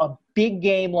loss, a big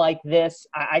game like this,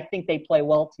 I think they play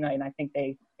well tonight, and I think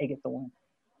they get the win.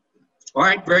 All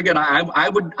right, very good.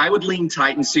 I would lean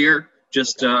Titans here.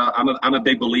 Just I'm a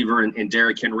big believer in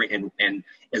Derrick Henry and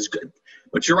as good.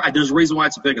 But you're right. There's a reason why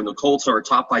it's a big one. The Colts are a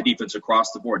top 5 defense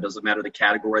across the board. Doesn't matter the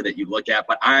category that you look at.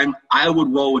 But I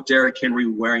would roll with Derrick Henry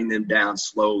wearing them down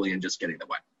slowly and just getting the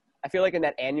win. I feel like in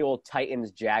that annual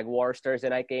Titans-Jaguars Thursday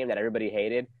night game that everybody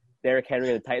hated, Derrick Henry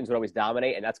and the Titans would always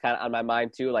dominate, and that's kind of on my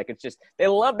mind too. Like it's just they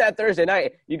love that Thursday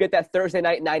night. You get that Thursday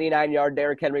night 99-yard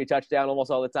Derrick Henry touchdown almost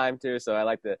all the time too. So I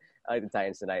like the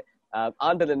Titans tonight.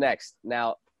 On to the next.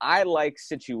 Now I like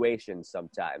situations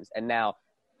sometimes, and now.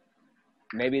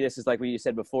 Maybe this is like what you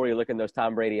said before. You look in those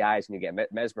Tom Brady eyes and you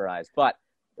get mesmerized. But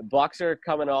the Bucs are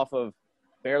coming off of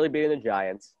barely beating the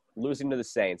Giants, losing to the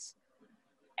Saints.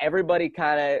 Everybody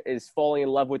kind of is falling in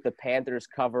love with the Panthers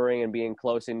covering and being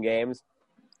close in games.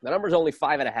 The number's only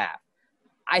 5.5.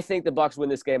 I think the Bucs win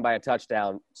this game by a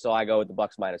touchdown, so I go with the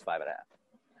Bucs minus 5.5.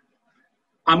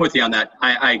 I'm with you on that.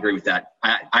 I agree with that.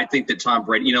 I think that Tom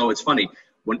Brady, it's funny.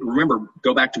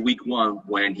 Go back to week 1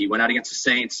 when he went out against the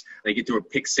Saints. They get through a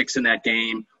pick 6 in that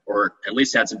game, or at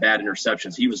least had some bad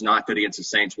interceptions. He was not good against the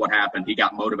Saints. What happened? He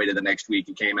got motivated the next week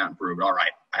and came out and proved, all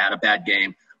right, I had a bad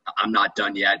game. I'm not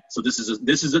done yet. So this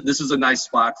is a nice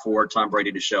spot for Tom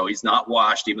Brady to show he's not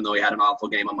washed, even though he had an awful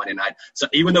game on Monday night. So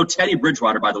even though Teddy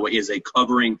Bridgewater, by the way, is a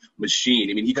covering machine.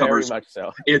 I mean, he covers. Very much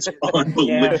so. It's unbelievable.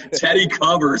 Yeah. Teddy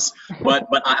covers, but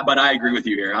I agree with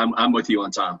you here. I'm with you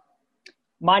on Tom.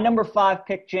 My number 5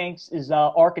 pick, Jenks, is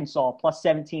Arkansas plus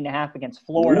 17.5 against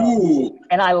Florida. Ooh.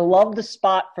 And I love the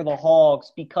spot for the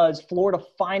Hogs because Florida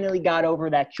finally got over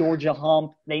that Georgia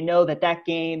hump. They know that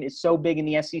game is so big in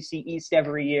the SEC East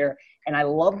every year. And I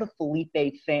love the Felipe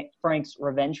Franks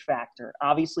revenge factor.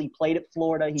 Obviously, he played at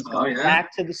Florida. He's going back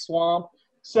to the swamp.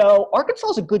 So Arkansas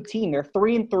is a good team. They're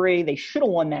 3-3. They should have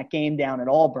won that game down at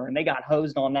Auburn. They got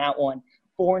hosed on that one.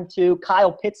 4-2.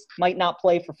 Kyle Pitts might not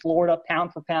play for Florida,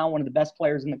 pound for pound, one of the best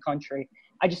players in the country.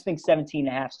 I just think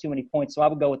 17.5 is too many points, so I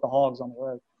would go with the Hogs on the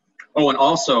road. Oh, and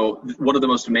also one of the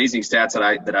most amazing stats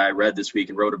that I read this week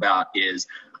and wrote about is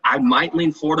I might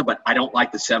lean Florida, but I don't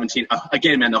like the 17.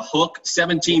 Again, man, the hook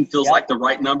 17 feels like the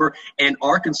right number. And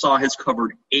Arkansas has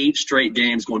covered 8 straight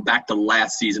games going back to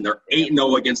last season. They're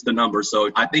 8-0 against the number,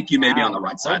 so I think you may be on the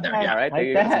right side there. Yeah, right.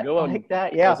 Like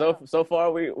that. Yeah. So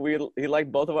far, he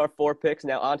liked both of our 4 picks.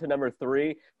 Now on to number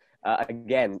 3.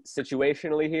 Again,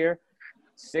 situationally here,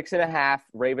 6.5.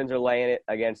 Ravens are laying it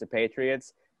against the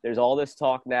Patriots. There's all this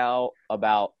talk now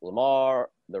about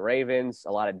Lamar, the Ravens,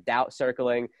 a lot of doubt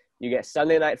circling. You get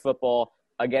Sunday Night Football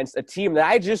against a team that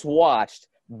I just watched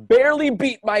barely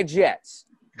beat my Jets.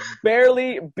 We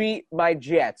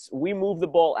move the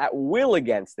ball at will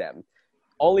against them.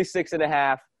 Only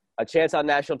 6.5. A chance on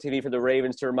national TV for the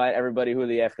Ravens to remind everybody who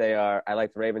the F they are. I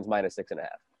like the Ravens minus 6.5.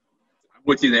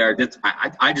 With you there.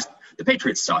 The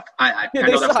Patriots suck. I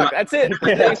know suck. That's it.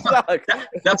 They suck.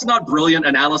 That's not brilliant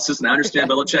analysis, and I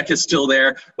understand Belichick is still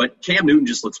there, but Cam Newton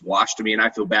just looks washed to me, and I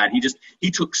feel bad.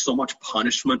 He took so much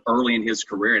punishment early in his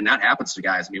career, and that happens to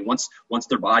guys. I mean, once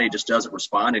their body just doesn't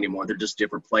respond anymore, they're just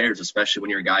different players, especially when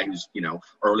you're a guy who's,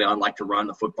 early on like to run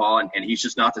the football, and he's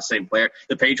just not the same player.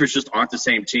 The Patriots just aren't the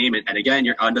same team, and again,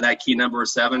 you're under that key number of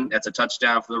 7. That's a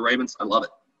touchdown for the Ravens. I love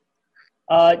it.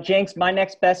 Jenks, my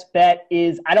next best bet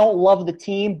is I don't love the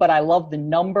team, but I love the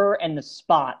number and the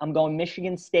spot. I'm going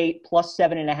Michigan State plus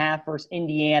 7.5 versus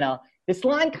Indiana. This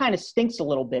line kind of stinks a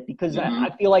little bit because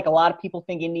I feel like a lot of people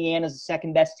think Indiana's the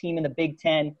second best team in the Big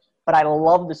Ten, but I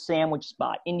love the sandwich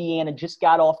spot. Indiana just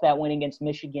got off that win against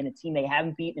Michigan, a team they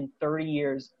haven't beaten in 30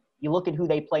 years. You look at who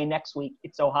they play next week,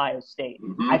 it's Ohio State.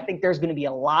 I think there's going to be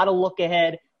a lot of look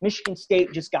ahead. Michigan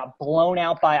State just got blown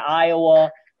out by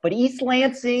Iowa, but East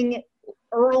Lansing –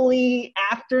 early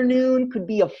afternoon could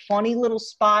be a funny little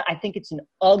spot. I think it's an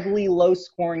ugly,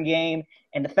 low-scoring game.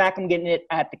 And the fact I'm getting it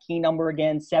at the key number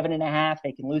again, 7.5,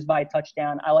 they can lose by a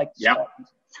touchdown. I like the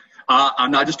Spartans.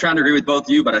 I'm not just trying to agree with both of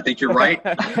you, but I think you're right.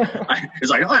 It's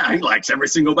like, he likes every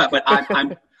single bet. But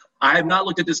I have not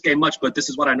looked at this game much, but this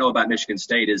is what I know about Michigan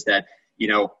State is that,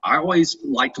 I always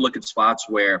like to look at spots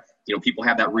where, people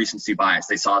have that recency bias.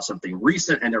 They saw something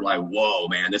recent and they're like, whoa,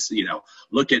 man, this,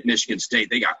 look at Michigan State.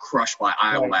 They got crushed by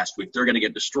Iowa last week. They're going to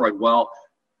get destroyed. Well,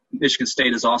 Michigan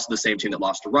State is also the same team that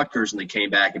lost to Rutgers, and they came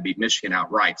back and beat Michigan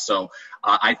outright. So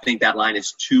I think that line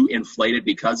is too inflated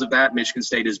because of that. Michigan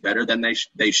State is better than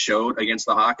they showed against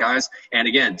the Hawkeyes. And,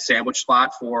 again, sandwich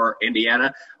spot for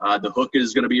Indiana. The hook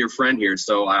is going to be your friend here.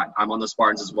 So I'm on the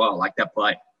Spartans as well. I like that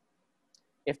play.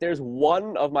 If there's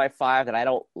one of my 5 that I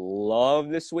don't love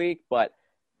this week, but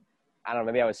I don't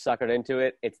know, maybe I was suckered into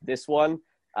it, it's this one.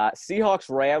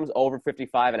 Seahawks-Rams over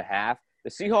 55.5. The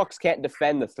Seahawks can't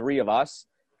defend the 3 of us.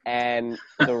 And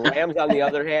the Rams, on the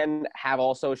other hand, have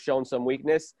also shown some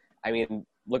weakness. I mean,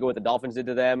 look at what the Dolphins did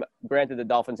to them. Granted, the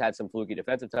Dolphins had some fluky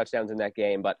defensive touchdowns in that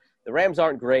game, but the Rams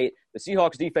aren't great. The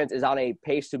Seahawks defense is on a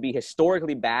pace to be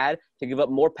historically bad, to give up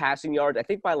more passing yards, I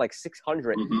think by like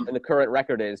 600 than the current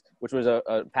record is, which was a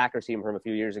Packers team from a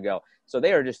few years ago. So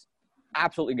they are just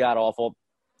absolutely god-awful.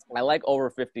 I like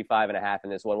over 55.5 in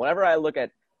this one. Whenever I look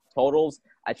at totals,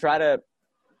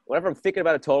 whenever I'm thinking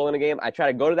about a total in a game, I try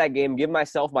to go to that game, give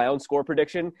myself my own score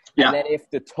prediction, and then if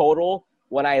the total,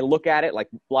 when I look at it, like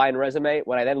blind resume,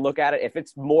 when I then look at it, if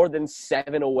it's more than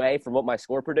 7 away from what my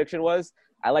score prediction was,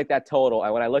 I like that total.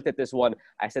 And when I looked at this one,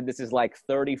 I said this is like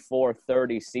 34-30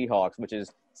 Seahawks, which is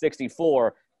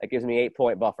 64. That gives me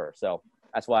 8-point buffer. So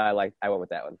that's why I went with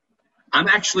that one. I'm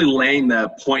actually laying the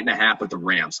 1.5 with the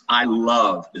Rams. I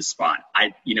love this spot.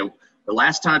 The The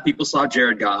last time people saw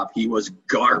Jared Goff, he was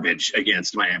garbage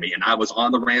against Miami. And I was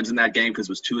on the Rams in that game because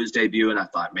it was Tua's debut. And I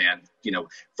thought, man,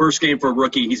 first game for a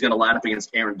rookie, he's going to line up against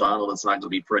Aaron Donald. It's not going to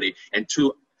be pretty. And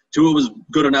Tua was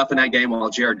good enough in that game while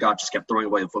Jared Goff just kept throwing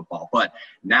away the football. But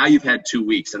now you've had 2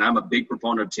 weeks, and I'm a big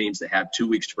proponent of teams that have 2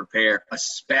 weeks to prepare,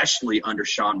 especially under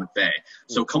Sean McVay.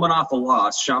 So coming off a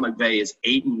loss, Sean McVay is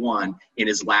 8-1 in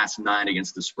his last 9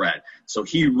 against the spread. So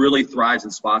he really thrives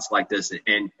in spots like this.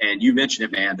 And you mentioned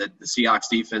it, man, that the Seahawks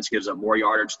defense gives up more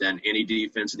yardage than any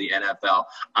defense in the NFL.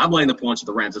 I'm laying the points with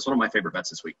the Rams. That's one of my favorite bets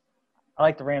this week. I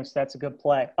like the Rams. That's a good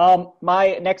play.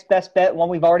 My next best bet, one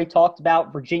we've already talked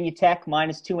about, Virginia Tech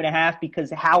 -2.5, because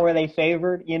how are they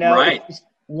favored? Right. It's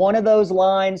one of those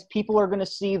lines. People are going to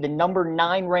see the number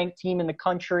 9 ranked team in the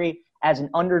country as an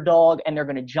underdog, and they're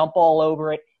going to jump all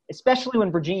over it, especially when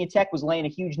Virginia Tech was laying a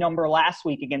huge number last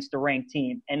week against a ranked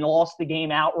team and lost the game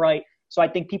outright. So I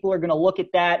think people are going to look at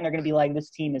that, and they're going to be like,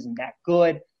 this team isn't that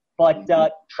good. But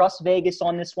trust Vegas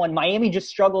on this one. Miami just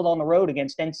struggled on the road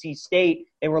against NC State.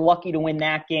 They were lucky to win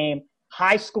that game.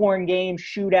 High-scoring game,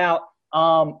 shootout.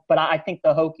 But I think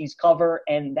the Hokies cover,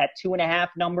 and that 2.5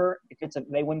 number, if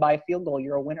they win by a field goal,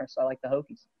 you're a winner. So I like the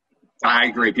Hokies. I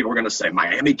agree. People are going to say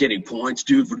Miami getting points,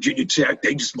 dude. Virginia Tech,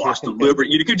 they just lost to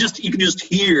Liberty. You can just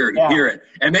hear it,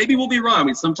 and maybe we'll be wrong. I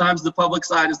mean, sometimes the public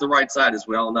side is the right side, as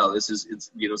we all know.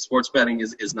 Sports betting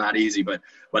is not easy, but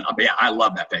yeah, I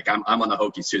love that pick. I'm on the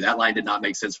Hokies too. That line did not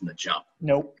make sense from the jump.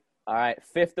 Nope. All right,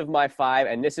 5th of my 5,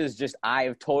 and this is just I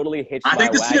have totally hitched. I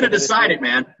think this is going to decide it,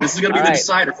 man. This is going to be the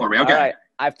decider for me. Okay. All right,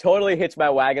 I've totally hitched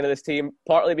my wagon to this team,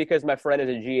 partly because my friend is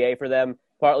a GA for them.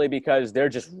 Partly because they're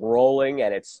just rolling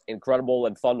and it's incredible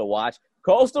and fun to watch.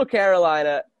 Coastal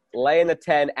Carolina laying the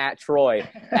 10 at Troy.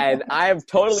 And I am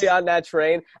totally on that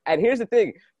train. And here's the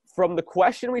thing. From the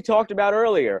question we talked about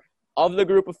earlier, of the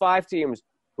group of 5 teams,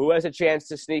 who has a chance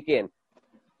to sneak in?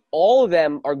 All of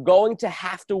them are going to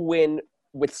have to win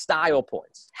with style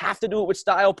points. Have to do it with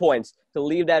style points to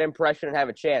leave that impression and have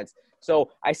a chance.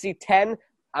 So I see 10.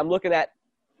 I'm looking at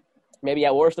maybe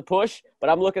at worst a push, but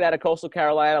I'm looking at a Coastal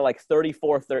Carolina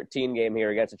 34-13 game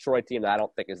here against a Troy team that I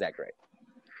don't think is that great.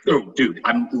 Oh, dude,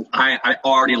 I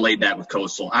already laid that with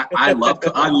Coastal. I love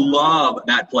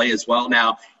that play as well.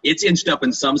 Now it's inched up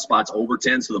in some spots over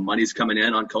 10, so the money's coming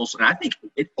in on Coastal. And I think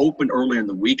it opened earlier in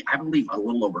the week. I believe a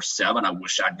little over 7. I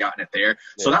wish I'd gotten it there.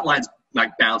 Yeah. So that line's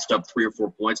bounced up 3 or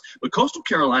 4 points. But Coastal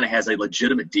Carolina has a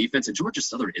legitimate defense, and Georgia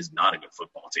Southern is not a good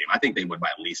football team. I think they win by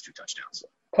at least 2 touchdowns.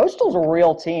 Coastal's a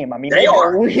real team. I mean, they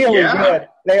are really good.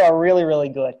 They are really, really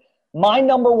good. My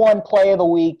number 1 play of the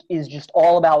week is just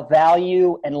all about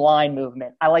value and line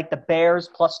movement. I like the Bears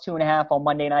 +2.5 on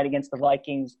Monday night against the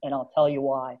Vikings, and I'll tell you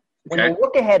why. When the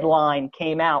look-ahead line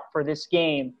came out for this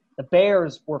game, the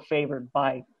Bears were favored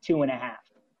by 2.5.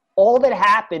 All that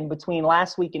happened between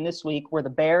last week and this week were the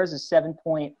Bears as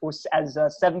 7-point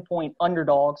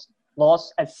underdogs,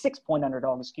 lost as 6-point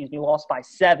underdogs, lost by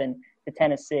 7 to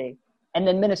Tennessee. And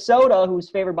then Minnesota, who was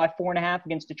favored by 4.5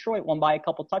 against Detroit, won by a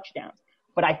couple touchdowns.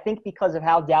 But I think because of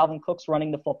how Dalvin Cook's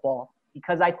running the football,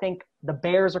 because I think the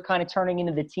Bears are kind of turning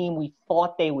into the team we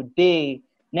thought they would be,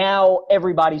 now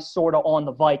everybody's sort of on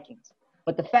the Vikings.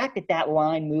 But the fact that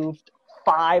line moved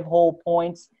 5 whole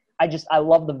points, I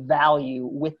love the value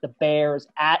with the Bears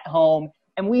at home.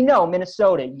 And we know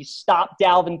Minnesota, you stop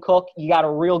Dalvin Cook, you got a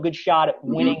real good shot at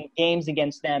winning games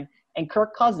against them. And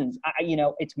Kirk Cousins,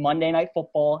 it's Monday Night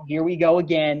Football. Here we go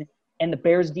again. And the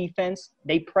Bears defense,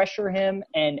 they pressure him,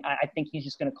 and I think he's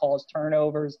just going to cause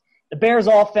turnovers. The Bears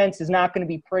offense is not going to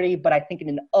be pretty, but I think in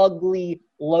an ugly,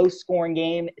 low-scoring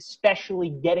game, especially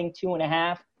getting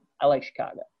 2.5, I like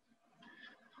Chicago.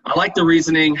 I like the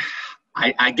reasoning.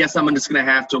 I guess I'm just going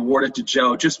to have to award it to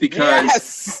Joe just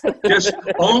because,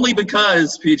 only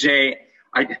because, PJ,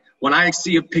 when I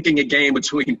see you picking a game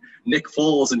between Nick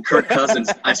Foles and Kirk Cousins,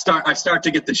 I start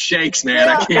to get the shakes, man.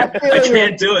 I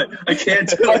can't do it. I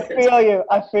feel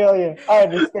you. I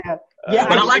understand. Yeah,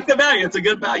 but I like the value. It's a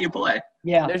good value play.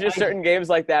 Yeah. There's just certain games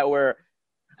like that where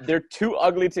they're too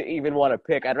ugly to even want to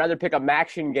pick. I'd rather pick a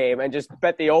Maction game and just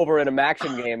bet the over in a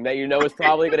Maction game that is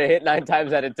probably going to hit 9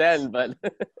 times out of 10. But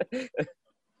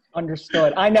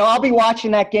understood. I know. I'll be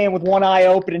watching that game with one eye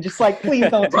open and just please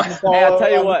don't take the ball. Hey, I'll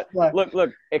tell you what.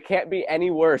 Look. It can't be any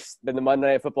worse than the Monday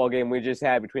Night Football game we just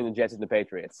had between the Jets and the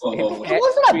Patriots. It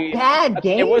wasn't a bad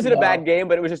game. It wasn't a bad game,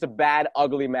 but it was just a bad,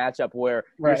 ugly matchup where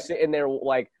you're sitting there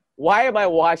why am I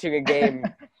watching a game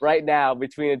right now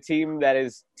between teams that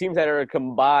are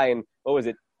combined,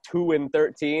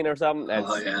 2-13 or something?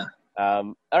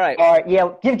 All right. Yeah.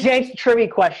 Give James a trivia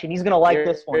question. He's going to like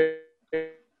this one. Here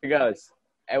it goes.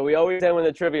 And we always end with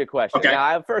a trivia question. Okay. Now,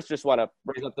 I first just want to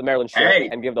bring up the Maryland shirt Hey,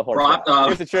 and give the horse.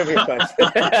 Here's the trivia question.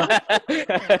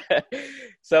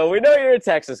 So we know you're a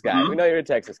Texas guy. Mm-hmm. We know you're a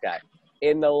Texas guy.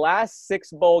 In the last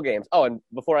 6 bowl games – and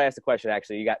before I ask the question,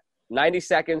 actually, you got 90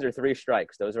 seconds or 3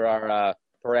 strikes. Those are our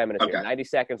parameters here, 90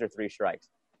 seconds or 3 strikes.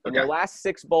 In the last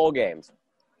 6 bowl games,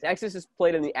 Texas has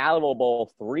played in the Alamo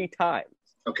Bowl 3 times.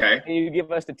 Okay. Can you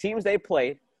give us the teams they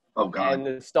played and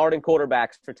the starting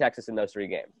quarterbacks for Texas in those 3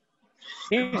 games?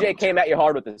 TJ came at you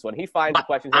hard with this one. He finds the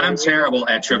questions. I'm terrible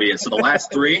at trivia. So the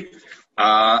last 3,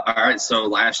 all right, so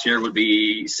last year would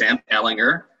be Sam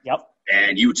Ehlinger. Yep.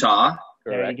 And Utah.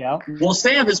 There you go. Well,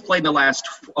 Sam has played in the last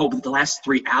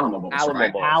 3 Alamo Bowls,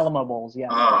 right? Alamo Bowls, yeah.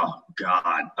 Oh,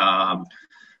 God.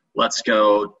 Let's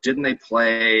go. Didn't they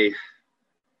play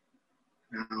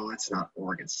 – no, that's not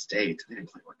Oregon State. They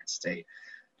didn't play Oregon State.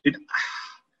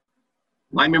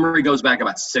 My memory goes back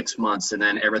about 6 months, and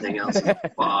then everything else is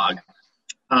fog.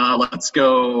 Let's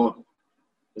go.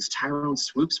 Was Tyrone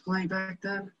Swoops playing back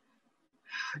then?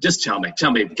 Just tell me.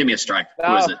 Give me a strike.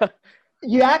 Who is it?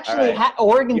 You actually had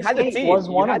Oregon State was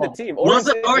one of them. The team. Was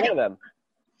it Oregon? One of them.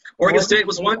 Oregon State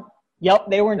was one? Yep,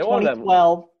 they were in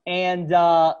 2012,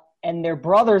 and their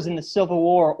brothers in the Civil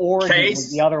War. Oregon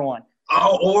was the other one.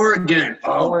 Oh, Oregon.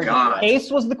 Oh, God. Case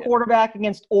was the quarterback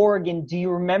against Oregon. Do you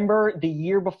remember the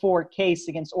year before Case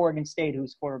against Oregon State, who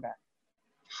was quarterback?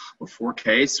 Before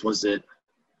Case, was it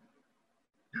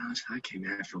 – no, I came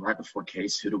after. Right before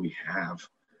Case, who do we have?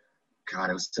 God,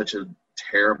 it was such a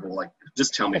terrible –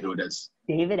 just tell me who it is.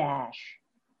 David Ash.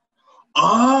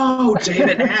 Oh,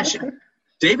 David Ash.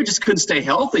 David just couldn't stay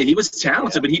healthy. He was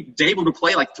talented, but David would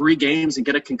play 3 games and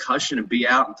get a concussion and be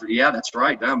out. Yeah, that's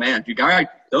right. Oh, man.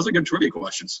 Those are good trivia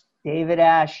questions. David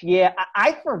Ash. Yeah,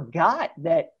 I forgot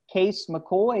that Case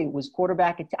McCoy was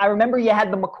quarterback. I remember you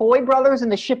had the McCoy brothers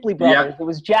and the Shipley brothers. It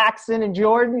was Jackson and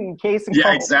Jordan and Case and Cole.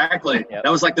 Yeah, exactly. Yep. That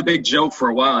was the big joke for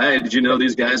a while. Hey, did you know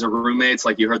these guys are roommates?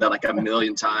 You heard that a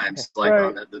million times, right.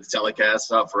 On the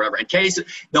telecast forever. And Case,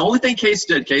 the only thing Case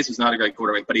was not a great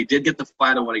quarterback, but he did get the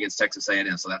final one against Texas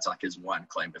A&M, so that's his one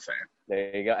claim to fame.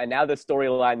 There you go. And now the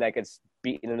storyline that gets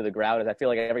beaten into the ground is I feel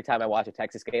like every time I watch a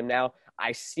Texas game now,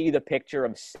 I see the picture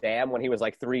of Sam when he was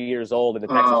 3 years old in the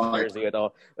Texas jersey with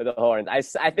the horns.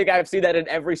 I think I've seen that in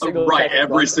every single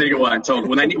every single one.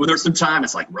 Totally. When there's some time,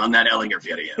 it's run that Ehlinger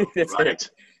video.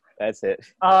 That's it.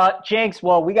 Jenks,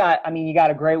 well, you got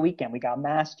a great weekend. We got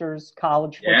Masters,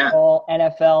 college football,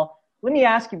 NFL. Let me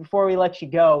ask you before we let you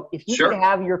go, if you could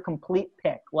have your complete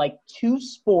pick, 2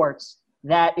 sports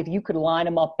that if you could line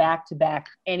them up back to back,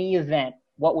 any event,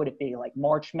 what would it be?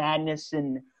 March Madness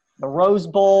and the Rose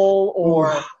Bowl,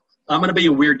 or? I'm going to be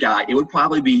a weird guy. It would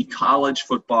probably be college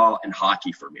football and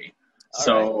hockey for me.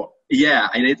 Yeah,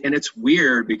 and it's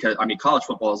weird because, college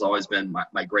football has always been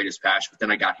my greatest passion. But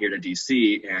then I got here to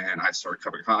D.C. and I started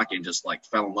covering hockey and just,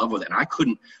 fell in love with it. And I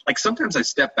couldn't – sometimes I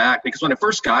step back because when I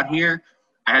first got here,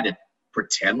 I had to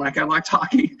pretend like I liked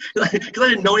hockey because I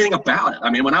didn't know anything about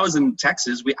it. When I was in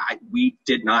Texas, we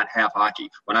did not have hockey.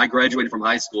 When I graduated from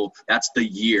high school, that's the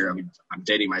year. I'm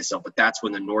dating myself, but that's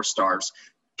when the North Stars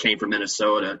came from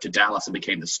Minnesota to Dallas and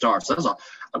became the Stars. So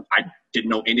I didn't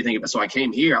know anything about it. So I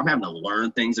came here. I'm having to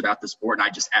learn things about the sport, and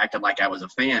I just acted like I was a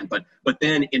fan. But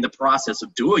then in the process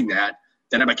of doing that,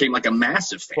 then I became a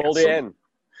massive fan. Pulled in.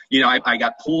 I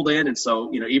got pulled in, and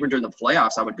so, even during the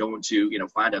playoffs, I would go into,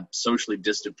 find a socially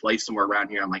distant place somewhere around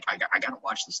here. I'm like, I got to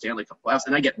watch the Stanley Cup playoffs.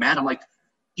 And I get mad. I'm like,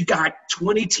 you got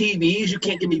 20 TVs. You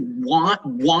can't give me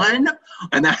one?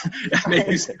 And that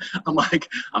makes I'm like,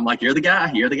 you're the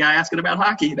guy. You're the guy asking about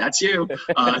hockey. That's you.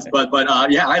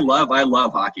 Yeah, I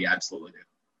love hockey. I absolutely do.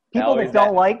 People that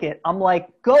don't like it, I'm like,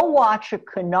 go watch a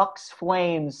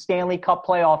Canucks-Flames Stanley Cup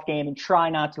playoff game and try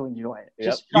not to enjoy it. Yep.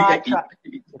 Just try.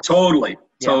 Totally.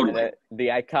 The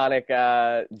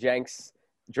iconic Jenks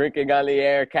drinking on the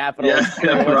air, Capitals.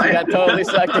 Yeah, right. Got totally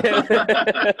sucked in.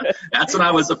 That's when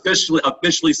I was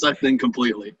officially sucked in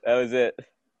completely. That was it.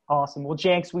 Awesome. Well,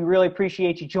 Jenks, we really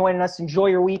appreciate you joining us. Enjoy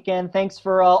your weekend. Thanks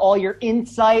for all your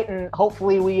insight, and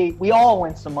hopefully we all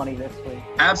win some money this week.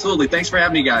 Absolutely. Thanks for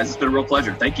having me, guys. It's been a real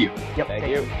pleasure. Thank you. Yep. Thank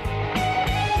you.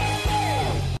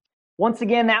 Once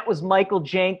again, that was Michael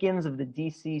Jenkins of the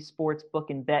DC Sportsbook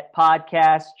and Bet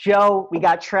podcast. Joe, we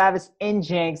got Travis and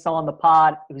Jenks on the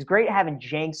pod. It was great having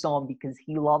Jenks on because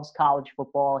he loves college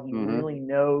football. He really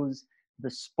knows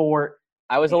the sport.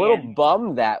 I was a little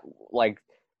bummed that,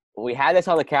 we had this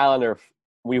on the calendar.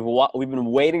 We've been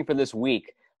waiting for this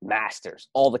week. Masters,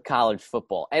 all the college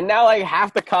football. And now,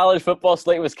 half the college football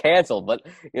slate was canceled. But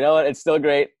you know what? It's still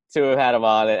great to have had him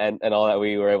on and all that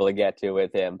we were able to get to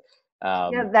with him.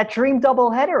 That dream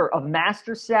doubleheader of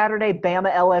Masters Saturday,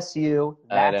 Bama LSU,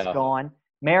 that's gone.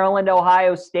 Maryland,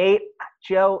 Ohio State.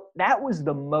 Joe, that was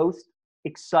the most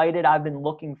excited I've been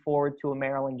looking forward to a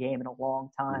Maryland game in a long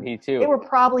time. Me too. They were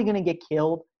probably going to get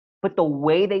killed, but the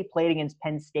way they played against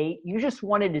Penn State, you just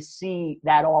wanted to see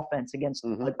that offense against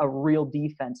a real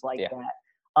defense like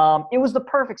that. It was the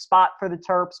perfect spot for the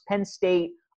Terps. Penn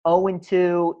State,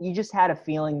 0-2. You just had a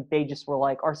feeling they just were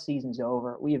like, our season's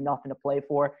over. We have nothing to play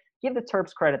for. Give the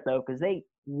Terps credit, though, because they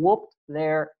whooped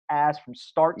their ass from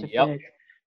start to finish.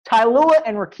 Tylua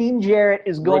and Raheem Jarrett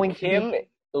is going Raheem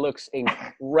looks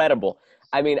incredible.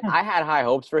 I mean, I had high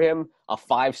hopes for him, a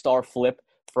 5-star flip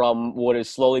from what is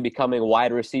slowly becoming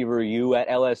wide receiver U at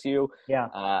LSU.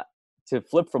 Yeah. To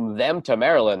flip from them to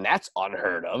Maryland, that's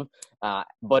unheard of.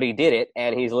 But he did it,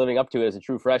 and he's living up to it as a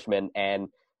true freshman. And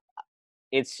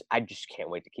I just can't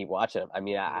wait to keep watching him. I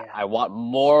mean, I want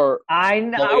more. I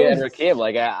know. Raheem.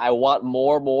 Like, I want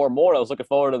more. I was looking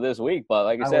forward to this week, but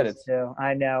like I said,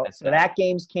 I know. So that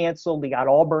game's canceled. We got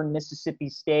Auburn, Mississippi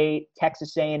State,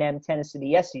 Texas A&M, Tennessee.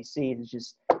 The SEC is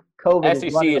just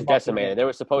COVID. SEC is decimated. There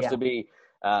was supposed to be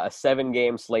a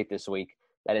 7-game slate this week.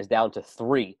 That is down to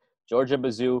 3. Georgia,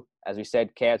 Mizzou, as we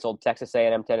said, canceled. Texas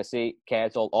A&M, Tennessee,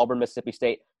 canceled. Auburn, Mississippi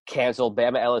State, canceled.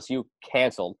 Bama, LSU,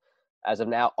 canceled. As of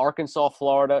now, Arkansas,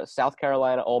 Florida, South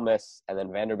Carolina, Ole Miss, and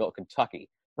then Vanderbilt, Kentucky.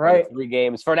 Right. 3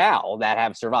 games for now that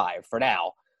have survived for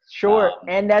now. Sure.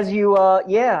 And as you heard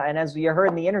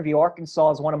in the interview,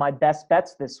 Arkansas is one of my best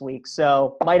bets this week.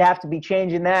 So might have to be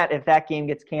changing that if that game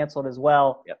gets canceled as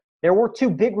well. Yep. There were 2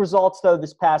 big results, though,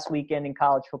 this past weekend in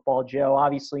college football, Joe.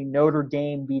 Obviously, Notre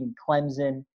Dame beating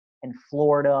Clemson and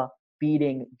Florida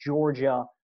beating Georgia.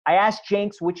 I asked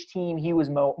Jenks which team he was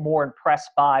more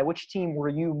impressed by. Which team were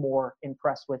you more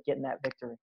impressed with getting that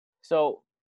victory? So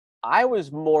I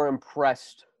was more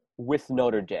impressed with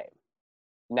Notre Dame.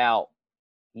 Now,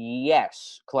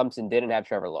 yes, Clemson didn't have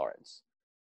Trevor Lawrence,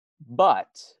 but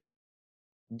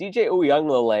DJ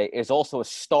Uiagalelei is also a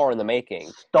star in the making.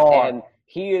 And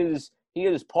he is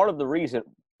part of the reason,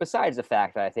 besides the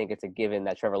fact that I think it's a given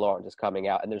that Trevor Lawrence is coming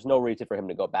out and there's no reason for him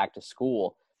to go back to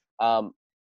school.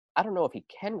 I don't know if he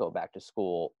can go back to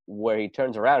school where he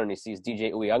turns around and he sees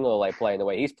DJ Uiagalelei playing the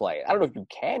way he's playing. I don't know if you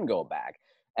can go back.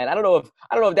 And I don't know if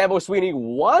Dabo Swinney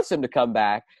wants him to come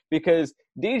back because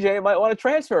DJ might want to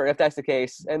transfer if that's the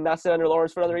case and not sit under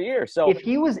Lawrence for another year. So if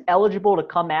he was eligible to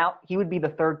come out, he would be the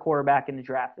 3rd quarterback in the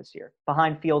draft this year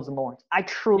behind Fields and Lawrence. I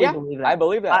truly believe that. I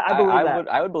believe that. I believe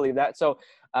that. I would believe that. So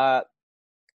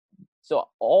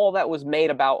all that was made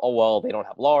about, they don't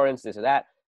have Lawrence, this or that.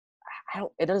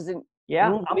 It doesn't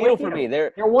move the needle for me.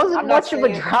 There wasn't much of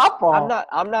a drop off.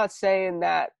 I'm not saying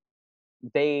that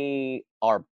they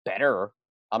are better.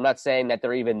 I'm not saying that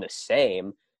they're even the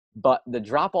same, but the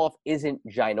drop-off isn't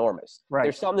ginormous. Right.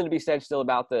 There's something to be said still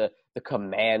about the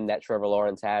command that Trevor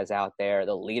Lawrence has out there,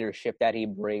 the leadership that he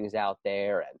brings out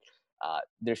there, and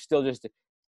there's still just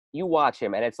 – you watch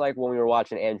him, and it's like when we were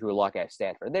watching Andrew Luck at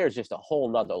Stanford. There's just a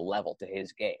whole nother level to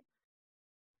his game.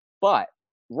 But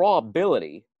raw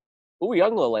ability,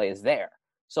 Uiagalelei is there.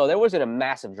 So there wasn't a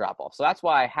massive drop-off. So that's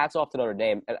why hats off to Notre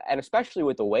Dame, and especially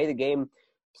with the way the game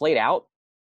played out,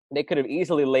 they could have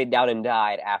easily laid down and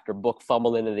died after Book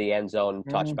fumbled into the end zone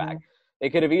touchback. They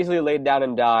could have easily laid down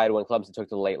and died when Clemson took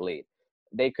the late lead.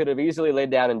 They could have easily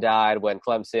laid down and died when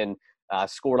Clemson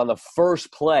scored on the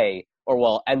first play,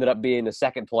 ended up being the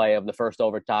second play of the first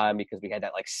overtime because we had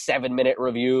that 7-minute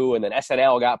review and then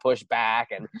SNL got pushed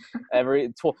back and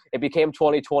it became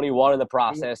 2021 in the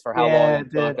process for how long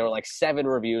it took. There were 7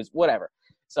 reviews, whatever.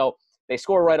 So they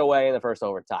scored right away in the first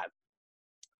overtime.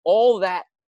 All that.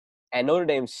 And Notre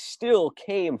Dame still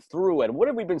came through. And what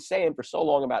have we been saying for so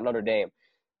long about Notre Dame?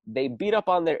 They beat up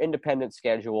on their independent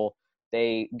schedule.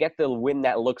 They get the win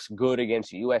that looks good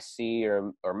against USC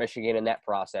or Michigan in that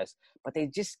process. But they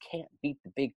just can't beat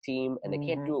the big team, and they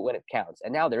can't do it when it counts.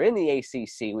 And now they're in the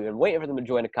ACC. We've been waiting for them to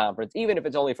join a conference, even if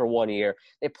it's only for 1 year.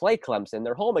 They play Clemson.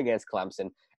 They're home against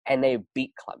Clemson, and they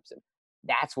beat Clemson.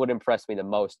 That's what impressed me the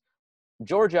most.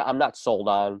 Georgia, I'm not sold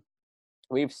on.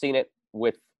 We've seen it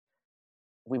with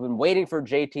 – we've been waiting for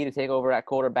JT to take over at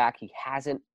quarterback. He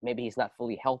hasn't. Maybe he's not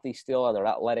fully healthy still, and they're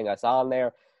not letting us on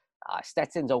there.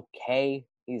 Stetson's okay.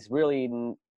 He's really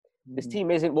 – this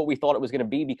team isn't what we thought it was going to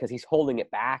be because he's holding it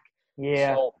back.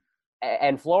 Yeah. So,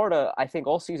 and Florida, I think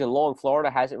all season long,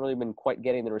 Florida hasn't really been quite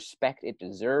getting the respect it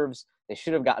deserves. They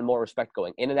should have gotten more respect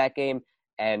going into that game.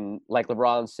 And like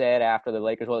LeBron said after the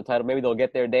Lakers won the title, maybe they'll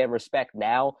get their damn respect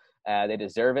now. They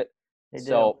deserve it.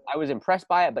 So I was impressed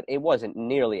by it, but it wasn't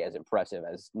nearly as impressive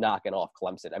as knocking off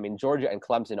Clemson. I mean, Georgia and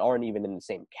Clemson aren't even in the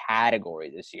same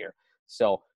category this year.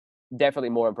 So definitely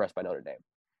more impressed by Notre Dame.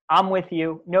 I'm with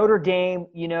you. Notre Dame,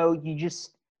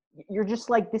 you're just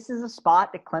like, this is a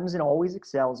spot that Clemson always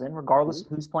excels in, regardless of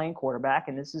who's playing quarterback.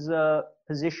 And this is a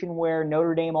position where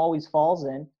Notre Dame always falls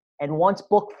in. And once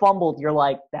Book fumbled, you're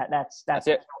like, that's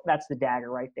it. That's the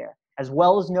dagger right there. As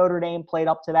well as Notre Dame played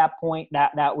up to that point,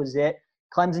 that was it.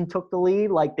 Clemson took the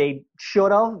lead like they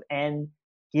should have, and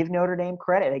give Notre Dame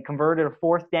credit. They converted a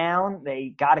 4th down.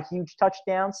 They got a huge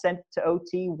touchdown, sent it to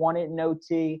OT, won it in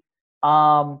OT.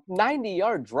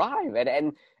 90-yard drive,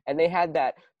 and they had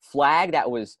that flag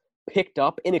that was picked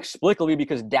up inexplicably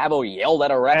because Dabo yelled at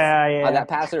a ref on that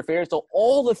pass interference. So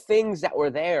all the things that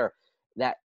were there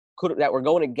that were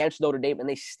going against Notre Dame, and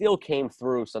they still came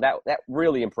through. So that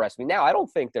really impressed me. Now, I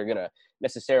don't think they're going to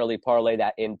necessarily parlay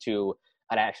that into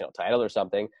a national title or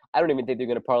something. I don't even think they're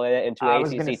going to parlay that into an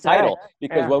ACC title,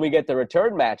 because when we get the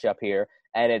return matchup here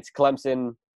and it's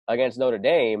Clemson against Notre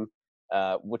Dame,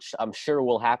 which I'm sure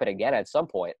will happen again at some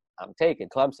point, I'm taking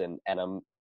Clemson, and I'm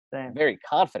very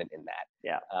confident in that.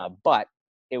 Yeah. But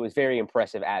it was very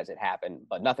impressive as it happened.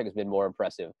 But nothing has been more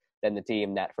impressive than the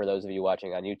team that, for those of you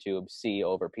watching on YouTube, see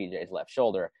over PJ's left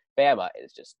shoulder. Bama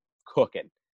is just cooking.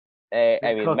 I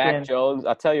mean, cooking. Mac Jones.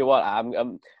 I'll tell you what.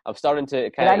 I'm starting to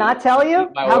kind of. Did I not tell you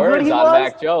my how words good he on was?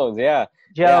 Mac Jones? Yeah.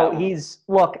 Joe,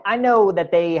 look, I know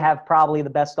that they have probably the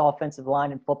best offensive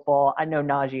line in football. I know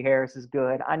Najee Harris is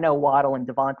good. I know Waddle and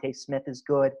Devontae Smith is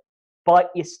good.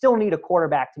 But you still need a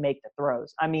quarterback to make the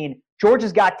throws. I mean,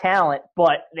 Georgia's got talent,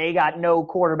 but they got no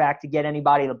quarterback to get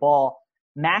anybody the ball.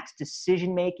 Mac's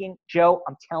decision-making, Joe,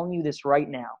 I'm telling you this right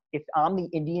now. If I'm the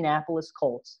Indianapolis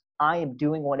Colts, I am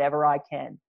doing whatever I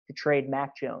can to trade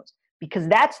Mac Jones, because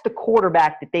that's the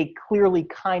quarterback that they clearly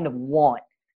kind of want.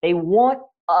 They want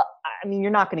I mean,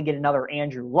 you're not going to get another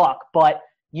Andrew Luck, but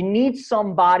you need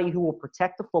somebody who will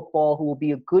protect the football, who will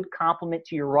be a good complement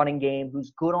to your running game,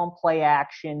 who's good on play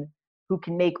action, who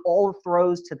can make all the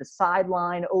throws to the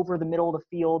sideline, over the middle of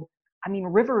the field. I mean,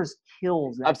 Rivers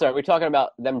kills that. I'm sorry, we're talking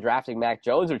about them drafting Mac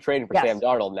Jones or trading for Sam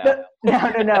Darnold now?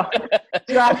 No.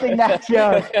 Drafting Mac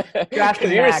Jones.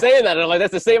 Because you were saying that, and I'm like,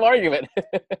 that's the same argument.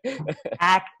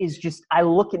 Mac is just – I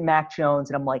look at Mac Jones,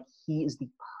 and I'm like, he is the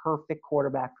perfect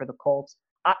quarterback for the Colts.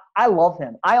 I love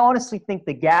him. I honestly think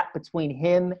the gap between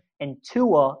him and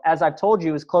Tua, as I've told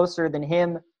you, is closer than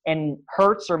him and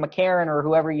Hurts or McCarron or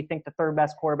whoever you think the third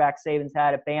best quarterback Saban's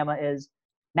had at Bama is.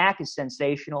 Mac is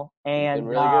sensational. And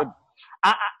really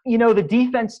good. The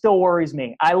defense still worries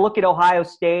me. I look at Ohio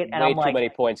State and I'm like, too many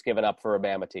points given up for a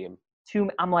Bama team.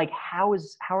 I'm like, how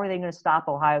are they going to stop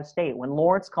Ohio State when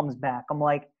Lawrence comes back? I'm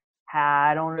like,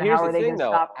 I don't know. How are they going to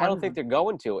stop? I don't think they're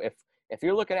going to. If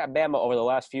you're looking at Bama over the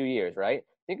last few years, right?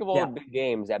 Think of all the big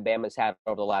games that Bama's had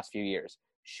over the last few years.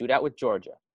 Shootout with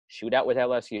Georgia, shootout with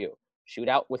LSU,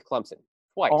 shootout with Clemson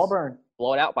twice. Auburn.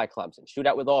 Blown out by Clemson,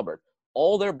 shootout with Auburn.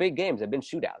 All their big games have been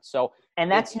shootouts. And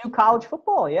that's new college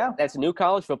football, yeah. That's new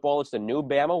college football. It's the new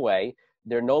Bama way.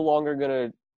 They're no longer going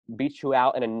to beat you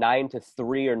out in a 9-3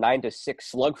 or 9-6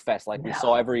 slugfest like we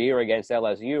saw every year against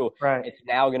LSU. Right. It's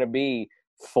now going to be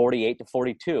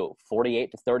 48-42,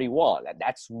 48-31.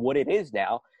 That's what it is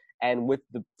now. And with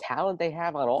the talent they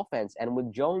have on offense, and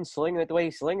with Jones slinging it the way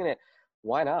he's slinging it,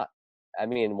 why not? I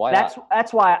mean, why not?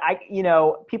 That's why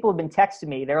people have been texting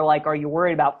me. They're like, "Are you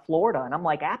worried about Florida?" And I'm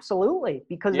like, "Absolutely,"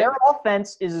 because their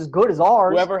offense is as good as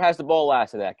ours. Whoever has the ball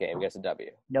last in that game gets a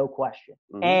W. No question.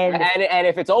 Mm-hmm. And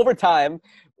if it's overtime,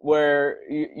 where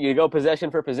you go possession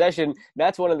for possession,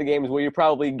 that's one of the games where you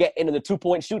probably get into the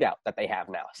 2-point shootout that they have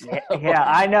now. So. Yeah,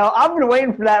 I know. I've been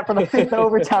waiting for that for the fifth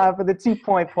overtime for the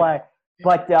 2-point play.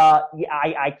 But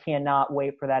I cannot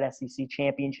wait for that SEC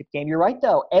championship game. You're right,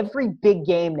 though. Every big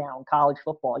game now in college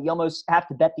football, you almost have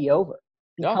to bet the over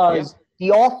because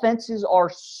the offenses are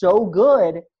so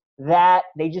good that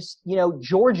they just,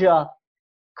 Georgia,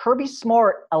 Kirby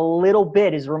Smart a little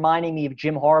bit is reminding me of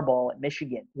Jim Harbaugh at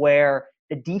Michigan, where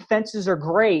the defenses are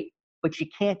great, but you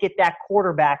can't get that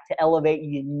quarterback to elevate.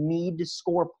 You need to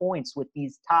score points with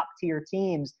these top-tier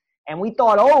teams. And we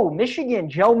thought, Michigan,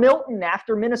 Joe Milton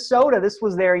after Minnesota, this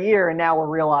was their year. And now we're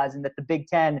realizing that the Big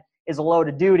Ten is a load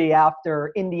of duty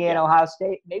after Indiana, Ohio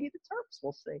State. Maybe the Terps,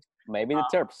 we'll see. Maybe the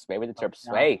Terps.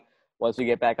 No. Hey, once we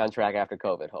get back on track after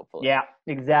COVID, hopefully. Yeah,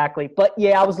 exactly. But,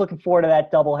 I was looking forward to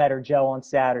that doubleheader, Joe, on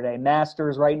Saturday.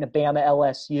 Masters right into Bama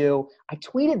LSU. I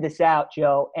tweeted this out,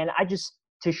 Joe, and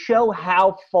to show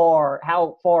how far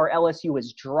LSU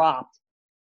has dropped,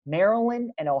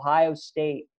 Maryland and Ohio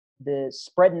State, the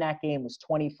spread in that game was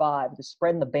 25. The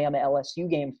spread in the Bama LSU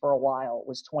game for a while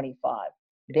was 25.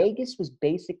 Vegas was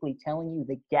basically telling you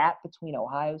the gap between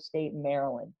Ohio State and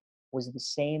Maryland was the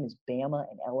same as Bama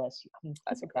and LSU. I mean,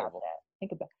 that's incredible.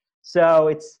 Think about that. So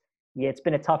it's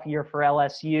been a tough year for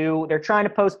LSU. They're trying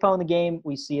to postpone the game.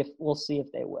 We'll see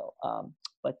if they will.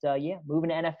 But yeah, moving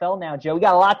to NFL now, Joe. We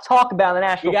got a lot to talk about in the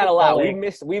National We got a Football lot.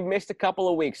 League. We've missed a couple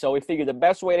of weeks, so we figured the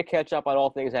best way to catch up on all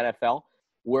things NFL.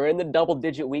 We're in the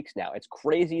double-digit weeks now. It's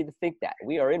crazy to think that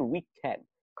we are in week 10,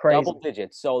 Crazy. double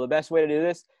digits. So the best way to do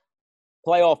this,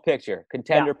 playoff picture,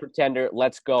 contender, pretender.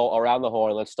 Let's go around the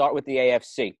horn. Let's start with the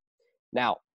AFC.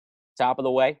 Now, top of the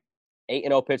way,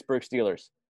 8-0 Pittsburgh Steelers.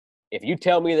 If you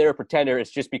tell me they're a pretender, it's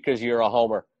just because you're a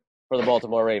homer for the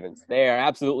Baltimore Ravens. They are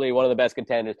absolutely one of the best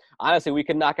contenders. Honestly, we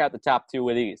can knock out the top two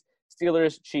with ease.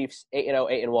 Steelers, Chiefs,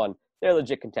 8-0, 8-1. They're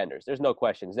legit contenders. There's no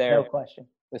questions there. No question.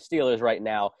 The Steelers right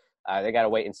now, they got to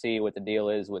wait and see what the deal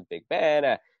is with Big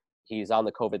Ben. He's on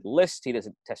the COVID list. He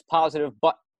doesn't test positive,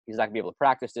 but he's not going to be able to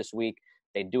practice this week.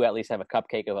 They do at least have a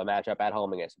cupcake of a matchup at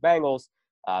home against the Bengals.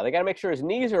 They got to make sure his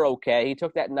knees are okay. He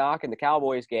took that knock in the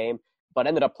Cowboys game, but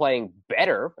ended up playing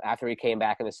better after he came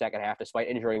back in the second half despite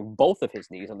injuring both of his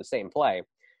knees on the same play.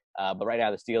 But right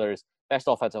now the Steelers, best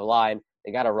offensive line.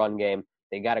 They got a run game.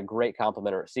 They got a great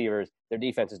complement of receivers. Their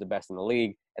defense is the best in the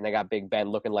league, and they got Big Ben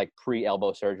looking like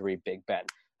pre-elbow surgery Big Ben.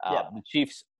 The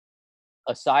Chiefs,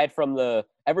 aside from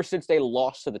ever since they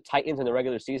lost to the Titans in the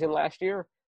regular season last year,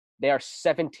 they are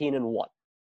 17-1.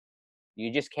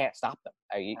 You just can't stop them.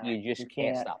 You just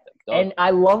can't stop them. And I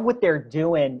love what they're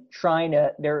doing,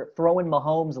 they're throwing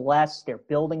Mahomes less. They're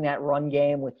building that run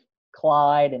game with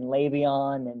Clyde and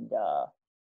Le'Veon.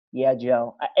 And,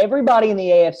 Joe, everybody in the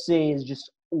AFC is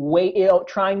just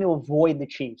trying to avoid the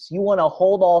Chiefs. You want to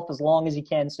hold off as long as you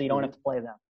can so you don't have to play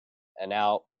them. And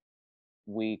now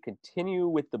we continue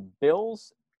with the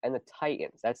Bills and the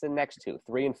Titans. That's the next two,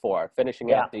 3 and 4,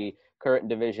 finishing out the current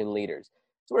division leaders.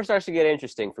 So where it starts to get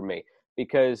interesting for me.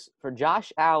 Because for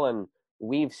Josh Allen,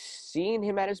 we've seen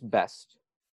him at his best.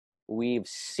 We've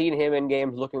seen him in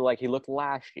games looking like he looked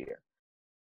last year.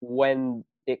 When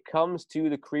it comes to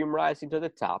the cream rising to the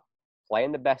top,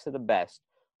 playing the best of the best,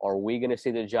 are we going to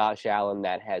see the Josh Allen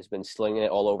that has been slinging it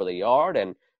all over the yard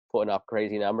and putting up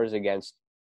crazy numbers against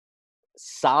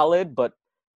solid but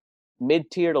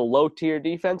mid-tier to low-tier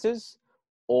defenses?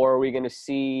 Or are we going to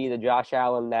see the Josh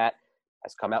Allen that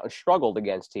has come out and struggled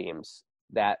against teams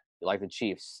that like the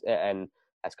Chiefs and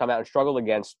has come out and struggled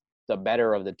against the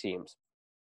better of the teams?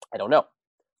 I don't know.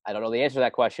 I don't know the answer to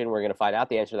that question. We're going to find out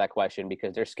the answer to that question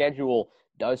because their schedule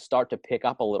does start to pick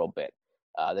up a little bit.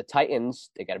 The Titans,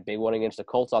 they got a big one against the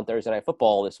Colts on Thursday Night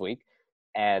Football this week.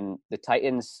 And the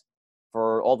Titans,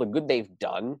 for all the good they've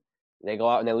done, they go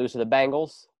out and they lose to the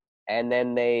Bengals. And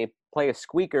then they play a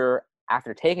squeaker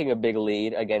after taking a big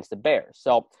lead against the Bears.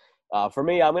 So for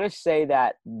me, I'm going to say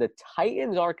that the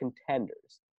Titans are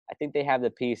contenders. I think they have the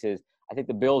pieces. I think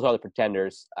the Bills are the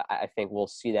pretenders. I think we'll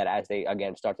see that as they,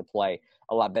 again, start to play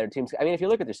a lot better teams. I mean, if you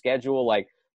look at their schedule, all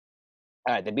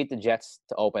right, they beat the Jets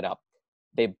to open up.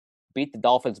 They beat the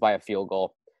Dolphins by a field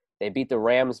goal. They beat the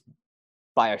Rams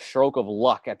by a stroke of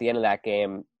luck at the end of that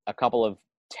game, a couple of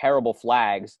terrible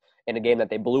flags in a game that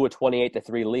they blew a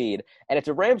 28-3 lead. And it's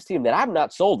a Rams team that I'm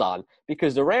not sold on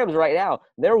because the Rams right now,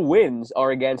 their wins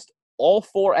are against all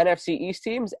 4 NFC East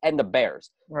teams and the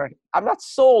Bears. Right. I'm not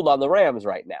sold on the Rams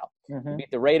right now. Mm-hmm. They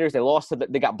beat the Raiders.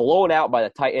 They got blown out by the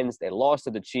Titans. They lost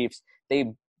to the Chiefs.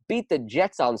 They beat the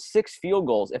Jets on 6 field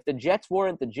goals. If the Jets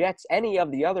weren't the Jets, any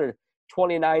of the other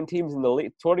 29 teams in the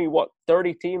league,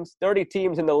 30 teams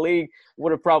in the league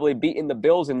would have probably beaten the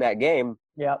Bills in that game.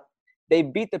 Yep. They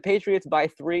beat the Patriots by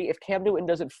 3. If Cam Newton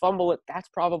doesn't fumble it, that's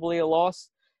probably a loss.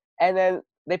 And then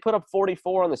they put up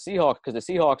 44 on the Seahawks because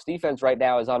the Seahawks defense right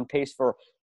now is on pace for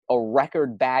a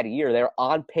record bad year. They're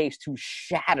on pace to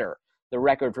shatter the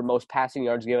record for most passing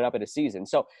yards given up in a season.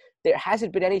 So there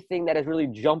hasn't been anything that has really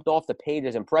jumped off the page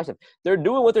as impressive. They're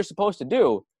doing what they're supposed to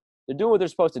do.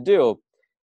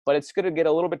 But it's going to get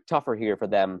a little bit tougher here for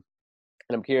them.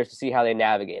 And I'm curious to see how they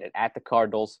navigate it. At the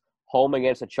Cardinals, home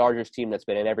against a Chargers team that's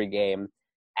been in every game,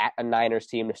 at a Niners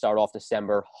team to start off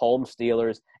December, home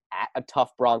Steelers, at a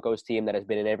tough Broncos team that has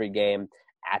been in every game,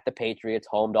 at the Patriots,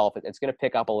 home Dolphins. It's going to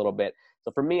pick up a little bit.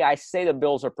 So for me, I say the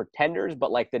Bills are pretenders,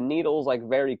 but the needle's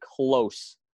very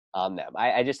close on them.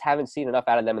 I just haven't seen enough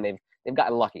out of them, and they've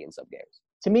gotten lucky in some games.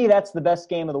 To me, that's the best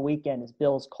game of the weekend is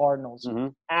Bills-Cardinals.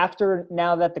 Mm-hmm.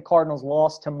 Now that the Cardinals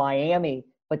lost to Miami,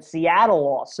 but Seattle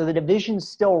lost. So the division's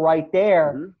still right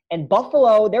there. Mm-hmm. And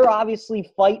Buffalo, they're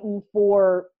obviously fighting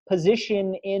for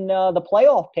position in the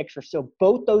playoff picture. So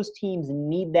both those teams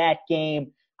need that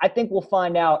game. I think we'll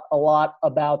find out a lot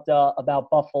about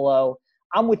Buffalo.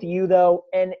 I'm with you, though,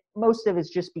 and most of it's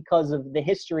just because of the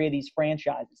history of these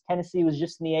franchises. Tennessee was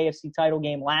just in the AFC title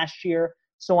game last year,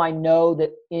 so I know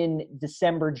that in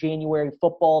December, January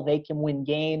football, they can win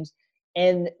games.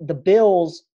 And the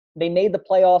Bills, they made the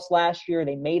playoffs last year.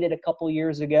 They made it a couple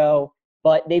years ago.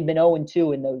 but they've been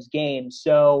 0-2 in those games.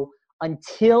 So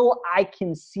until I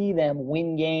can see them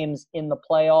win games in the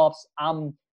playoffs,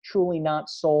 I'm truly not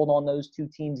sold on those two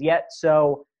teams yet.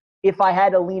 So if I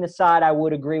had to lean aside, I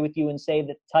would agree with you and say that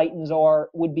the Titans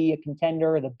would be a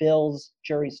contender. The Bills,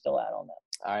 jury's still out on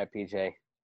that. All right, PJ.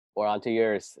 We're on to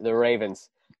yours. The Ravens,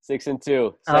 6-2,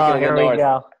 second Oh, in the here North. we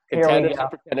go. Contenders or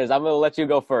pretenders? I'm going to let you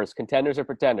go first. Contenders or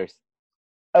pretenders?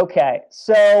 Okay,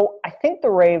 so I think the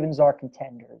Ravens are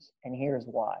contenders, and here's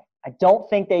why. I don't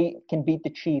think they can beat the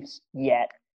Chiefs yet.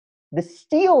 The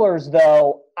Steelers,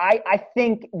 though, I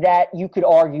think that you could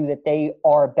argue that they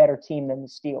are a better team than the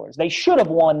Steelers. They should have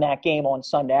won that game on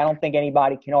Sunday. I don't think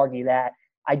anybody can argue that.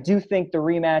 I do think the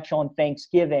rematch on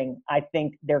Thanksgiving, I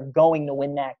think they're going to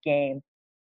win that game.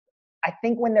 I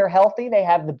think when they're healthy, they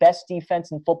have the best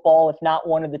defense in football, if not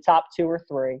one of the top 2 or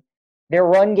 3. Their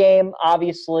run game,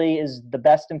 obviously, is the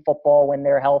best in football when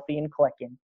they're healthy and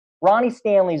clicking. Ronnie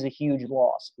Stanley's a huge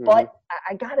loss. Mm-hmm. But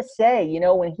I got to say,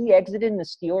 when he exited in the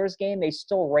Steelers game, they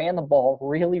still ran the ball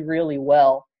really, really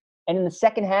well. And in the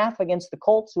second half against the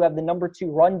Colts, who have the number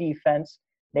 2 run defense,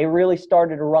 they really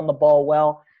started to run the ball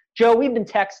well. Joe, we've been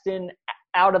texting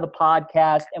out of the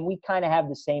podcast, and we kind of have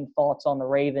the same thoughts on the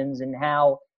Ravens and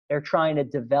how they're trying to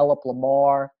develop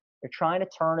Lamar. They're trying to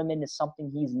turn him into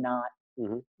something he's not.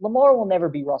 Mm-hmm. Lamar will never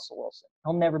be Russell Wilson.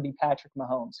 He'll never be Patrick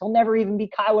Mahomes. He'll never even be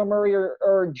Kyler Murray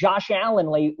or Josh Allen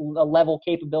level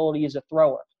capability as a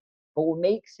thrower. But what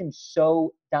makes him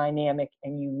so dynamic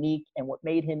and unique and what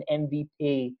made him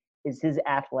MVP is his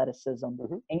athleticism.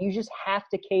 Mm-hmm. And you just have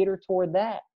to cater toward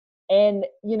that. And,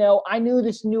 I knew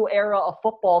this new era of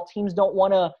football, teams don't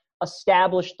want to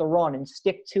establish the run and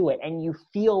stick to it. And you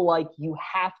feel like you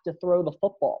have to throw the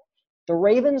football. The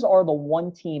Ravens are the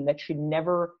one team that should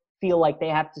never feel like they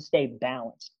have to stay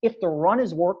balanced. If the run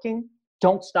is working,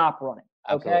 don't stop running.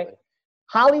 Okay. Absolutely.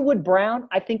 Hollywood Brown,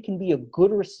 I think, can be a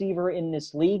good receiver in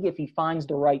this league if he finds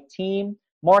the right team.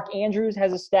 Mark Andrews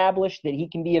has established that he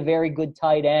can be a very good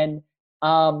tight end.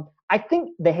 I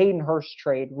think the Hayden Hurst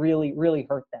trade really, really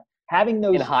hurt them. Having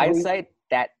those in hindsight,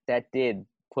 that did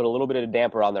put a little bit of a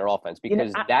damper on their offense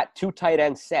because that 2 tight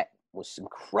end set was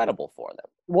incredible for them.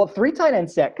 Well, 3 tight end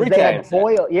set because they had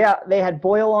Boyle. Yeah, they had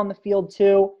Boyle on the field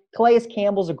too. Calais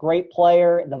Campbell's a great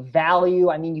player. The value,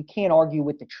 you can't argue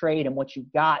with the trade and what you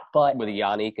got, but with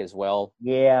Yannick as well.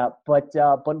 Yeah, but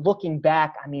looking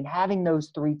back, having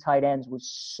those 3 tight ends was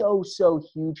so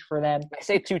huge for them. I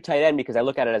say 2 tight end because I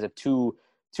look at it as a two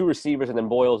receivers and then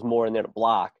Boyle's more in there to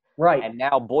block. Right. And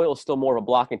now Boyle's still more of a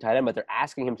blocking tight end, but they're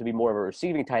asking him to be more of a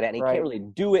receiving tight end. And he can't really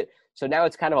do it. So now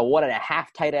it's kind of a 1.5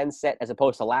 tight end set as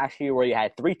opposed to last year where you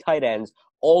had 3 tight ends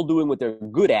all doing what they're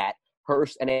good at,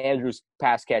 Hurst and Andrews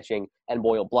pass catching and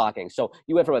Boyle blocking. So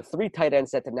you went from a 3 tight end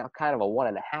set to now kind of a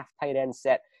 1.5 tight end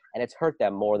set, and it's hurt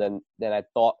them more than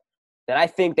I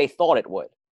think they thought it would.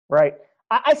 Right.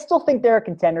 I still think they're a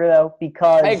contender, though,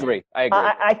 because I agree.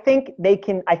 I think they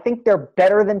can. I think they're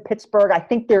better than Pittsburgh. I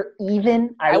think they're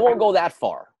even. I won't go that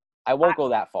far. I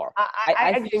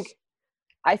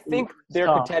think they're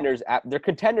contenders. They're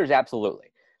contenders, absolutely.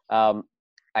 I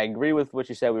agree with what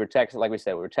you said. We were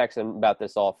texting about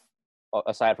this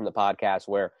aside from the podcast,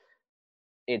 where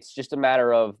it's just a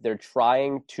matter of they're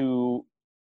trying to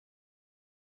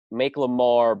make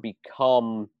Lamar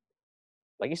become,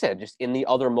 like you said, just in the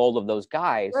other mold of those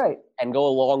guys, right, and go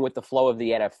along with the flow of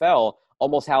the NFL,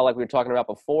 almost how, like we were talking about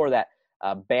before, that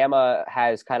Bama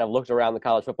has kind of looked around the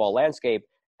college football landscape,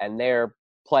 and they're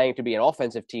playing to be an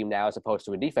offensive team now as opposed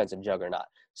to a defensive juggernaut.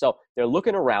 So they're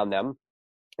looking around them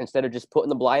instead of just putting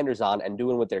the blinders on and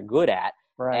doing what they're good at.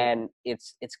 Right. And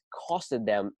it's costed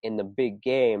them in the big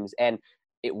games. And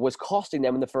it was costing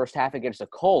them in the first half against the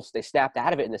Colts. They snapped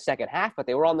out of it in the second half, but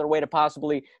they were on their way to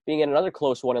possibly being in another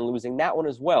close one and losing that one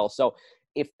as well. So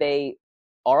if they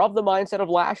are of the mindset of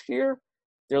last year,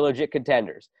 they're legit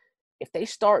contenders. If they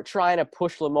start trying to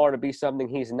push Lamar to be something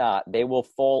he's not, they will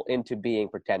fall into being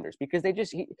pretenders because they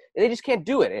just can't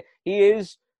do it.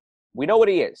 We know what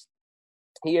he is.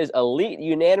 He is elite,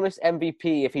 unanimous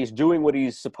MVP if he's doing what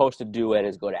he's supposed to do and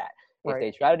is good at. Right. If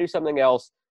they try to do something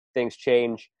else, things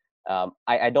change.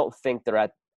 I don't think they're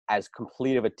as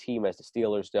complete of a team as the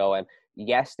Steelers, though. And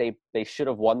yes, they should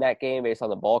have won that game based on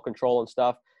the ball control and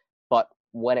stuff. But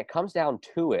when it comes down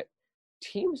to it,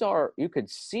 teams you could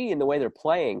see in the way they're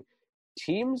playing,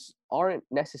 teams aren't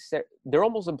necessarily – they're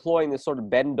almost employing this sort of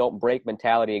bend, don't break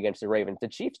mentality against the Ravens. The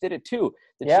Chiefs did it too.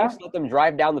 The Chiefs let them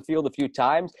drive down the field a few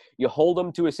times. You hold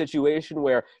them to a situation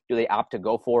where do they opt to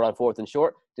go for it on 4th and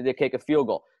short? Do they kick a field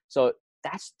goal? So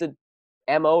that's the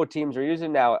MO teams are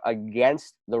using now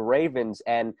against the Ravens.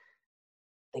 And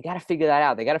they got to figure that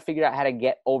out. They got to figure out how to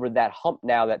get over that hump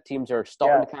now that teams are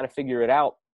starting to kind of figure it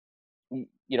out. You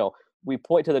know, we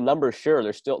point to the numbers. Sure,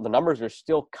 the numbers are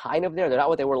still kind of there. They're not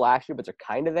what they were last year, but they're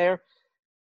kind of there.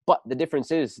 But the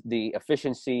difference is the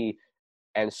efficiency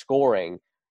and scoring.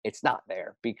 It's not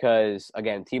there because,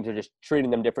 again, teams are just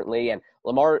treating them differently. And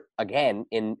Lamar, again,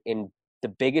 in the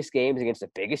biggest games against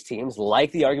the biggest teams,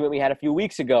 like the argument we had a few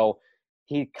weeks ago,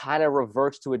 he kind of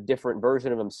reverts to a different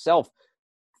version of himself.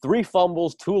 3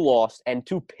 fumbles, 2 lost, and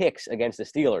 2 picks against the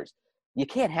Steelers. You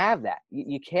can't have that.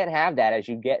 You can't have that as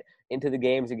you get into the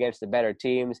games against the better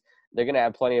teams. They're going to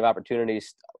have plenty of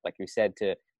opportunities, like we said,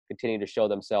 to continue to show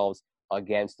themselves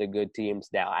against the good teams.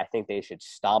 Now, I think they should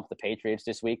stomp the Patriots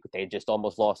this week. They just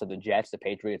almost lost to the Jets. The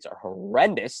Patriots are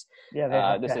horrendous.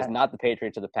 Yeah, this is not the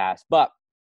Patriots of the past. But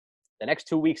the next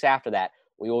 2 weeks after that,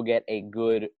 we will get a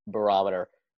good barometer.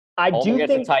 Home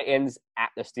against the Titans, at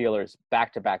the Steelers,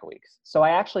 back-to-back weeks. So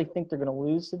I actually think they're going to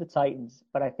lose to the Titans,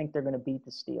 but I think they're going to beat the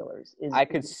Steelers. I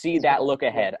could see that look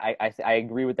ahead. I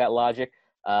agree with that logic.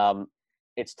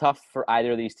 It's tough for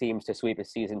either of these teams to sweep a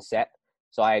season set.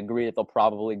 So I agree that they'll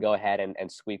probably go ahead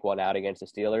and squeak one out against the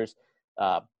Steelers.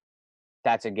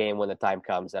 That's a game when the time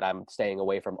comes that I'm staying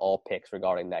away from all picks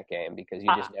regarding that game because you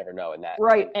just never know in that.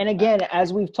 Right. And again,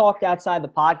 as we've talked outside the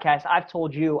podcast, I've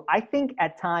told you, I think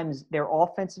at times their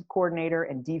offensive coordinator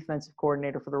and defensive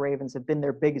coordinator for the Ravens have been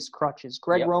their biggest crutches.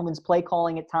 Greg Roman's play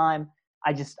calling at time,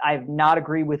 I have not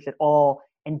agreed with it all.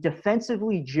 And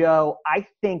defensively, Joe, I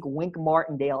think Wink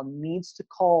Martindale needs to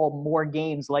call more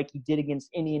games like he did against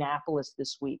Indianapolis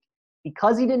this week.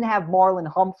 Because he didn't have Marlon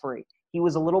Humphrey, he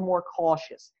was a little more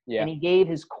cautious. And he gave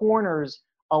his corners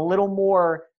a little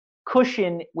more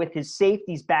cushion with his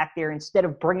safeties back there instead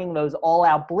of bringing those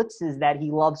all-out blitzes that he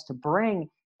loves to bring.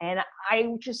 And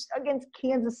I just, against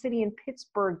Kansas City and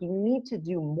Pittsburgh, you need to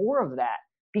do more of that.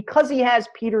 Because he has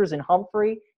Peters and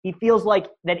Humphrey, he feels like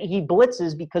that he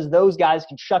blitzes because those guys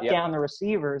can shut down the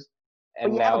receivers.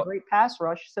 And but you have a great pass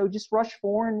rush, so just rush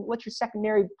 4 and let your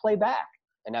secondary play back.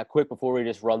 And now quick before we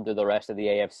just run through the rest of the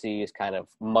AFC's kind of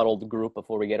muddled group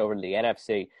before we get over to the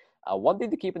NFC, one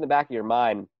thing to keep in the back of your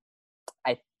mind,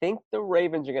 I think the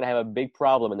Ravens are going to have a big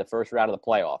problem in the first round of the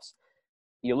playoffs.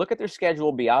 You look at their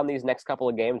schedule beyond these next couple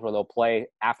of games when they'll play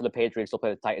after the Patriots, they'll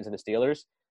play the Titans and the Steelers.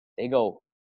 They go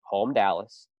home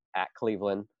Dallas, at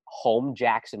Cleveland, home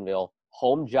Jacksonville,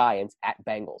 home Giants, at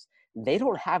Bengals. They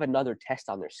don't have another test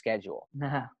on their schedule.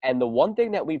 And the one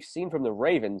thing that we've seen from the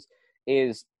Ravens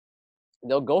is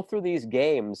they'll go through these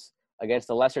games against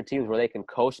the lesser teams where they can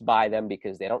coast by them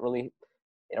because they're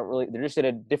just in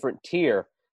a different tier.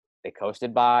 They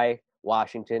coasted by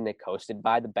Washington. They coasted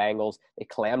by the Bengals. They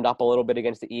clammed up a little bit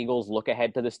against the Eagles, look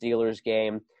ahead to the Steelers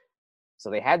game. So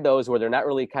they had those where they're not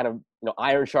really kind of,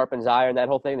 iron sharpens iron, that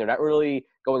whole thing. They're not really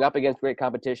going up against great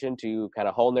competition to kind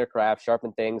of hone their craft,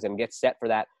 sharpen things, and get set for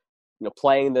that,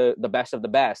 playing the best of the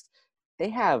best. They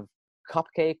have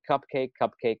cupcake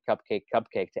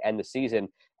to end the season.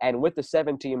 And with the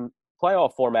 7-team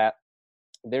playoff format,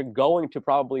 they're going to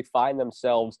probably find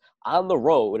themselves on the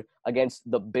road against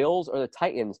the Bills or the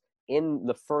Titans in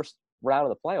the first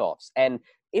round of the playoffs. And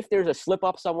if there's a slip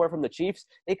up somewhere from the Chiefs,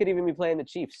 they could even be playing the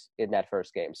Chiefs in that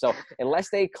first game. So unless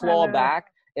they claw back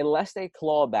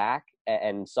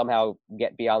and somehow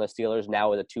get beyond the Steelers now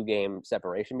with a 2-game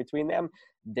separation between them,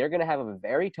 they're going to have a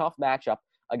very tough matchup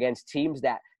against teams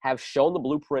that have shown the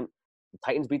blueprint. The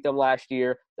Titans beat them last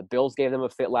year. The Bills gave them a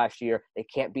fit last year. They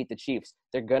can't beat the Chiefs.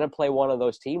 They're going to play one of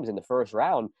those teams in the first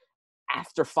round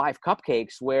after 5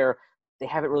 cupcakes where they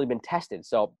haven't really been tested.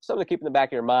 So something to keep in the back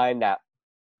of your mind that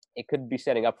it could be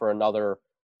setting up for another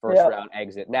first-round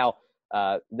exit. Now,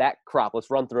 that crop, let's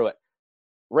run through it.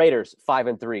 Raiders,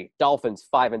 5-3. Dolphins,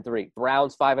 5-3.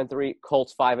 Browns, 5-3.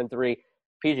 Colts, 5-3.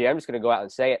 PJ, I'm just going to go out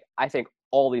and say it. I think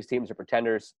all these teams are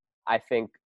pretenders. I think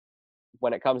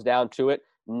when it comes down to it,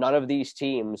 none of these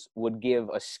teams would give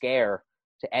a scare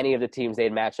to any of the teams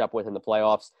they'd match up with in the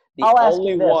playoffs. The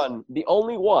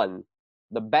only one,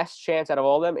 the best chance out of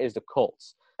all of them is the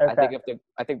Colts. Okay.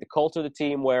 I think the Colts are the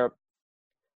team where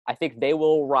I think they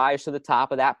will rise to the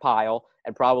top of that pile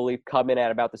and probably come in at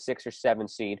about the 6 or 7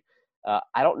 seed.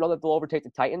 I don't know that they'll overtake the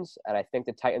Titans, and I think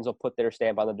the Titans will put their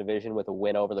stamp on the division with a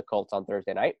win over the Colts on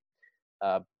Thursday night.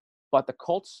 But the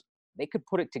Colts, they could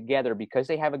put it together because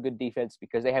they have a good defense,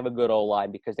 because they have a good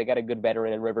O-line, because they got a good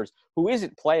veteran in Rivers who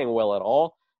isn't playing well at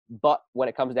all. But when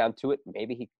it comes down to it,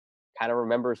 maybe he kind of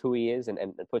remembers who he is and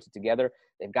puts it together.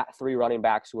 They've got 3 running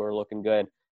backs who are looking good.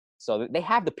 So they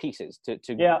have the pieces to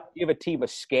give a team a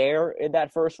scare in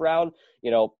that first round.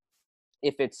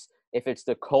 If it's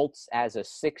the Colts as a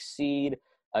 6 seed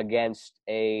against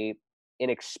a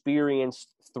inexperienced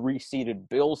 3-seeded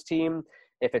Bills team,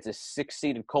 If it's a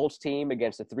 6-seeded Colts team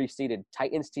against a 3-seeded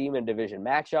Titans team in a division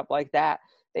matchup like that,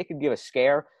 they could give a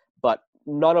scare. But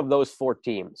none of those 4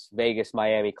 teams, Vegas,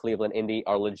 Miami, Cleveland, Indy,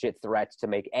 are legit threats to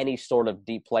make any sort of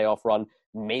deep playoff run.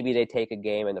 Maybe they take a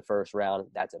game in the first round.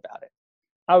 That's about it.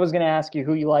 I was going to ask you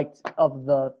who you liked of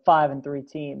the 5 and 3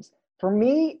 teams. For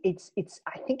me,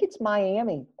 I think it's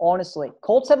Miami, honestly.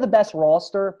 Colts have the best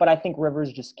roster, but I think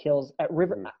Rivers just kills at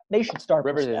They should start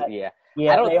Rivers Brissett.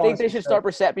 I don't think they should start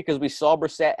Brissett because we saw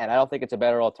Brissett, and I don't think it's a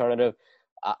better alternative.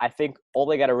 I think all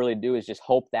they got to really do is just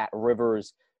hope that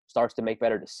Rivers starts to make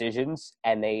better decisions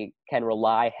and they can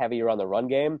rely heavier on the run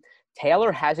game.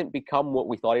 Taylor hasn't become what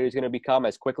we thought he was going to become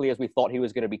as quickly as we thought he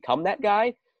was going to become that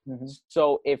guy. Mm-hmm.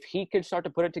 So if he could start to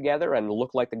put it together and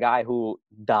look like the guy who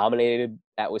dominated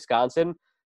at Wisconsin,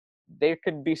 there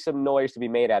could be some noise to be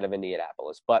made out of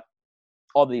Indianapolis. But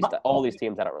all these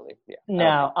teams, I don't really. Yeah.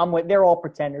 No, I'm with. They're all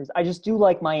pretenders. I just do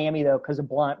like Miami though because of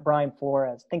Brian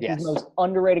Flores. I think he's the most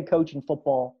underrated coach in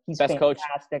football. He's best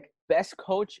fantastic. Best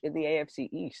coach in the AFC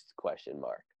East? Question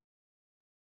mark.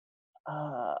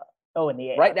 In the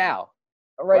AFC. Right now.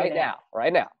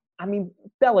 I mean,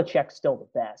 Belichick's still the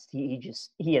best.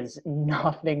 He has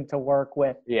nothing to work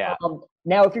with. Yeah.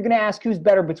 Now, if you're going to ask who's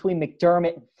better between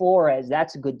McDermott and Flores,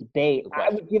 that's a good debate.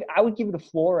 I would give it to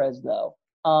Flores though.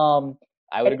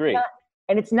 I would agree.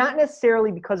 And it's not necessarily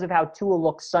because of how Tua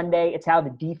looks Sunday. It's how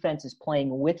the defense is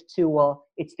playing with Tua.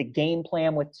 It's the game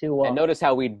plan with Tua. And notice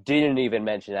how we didn't even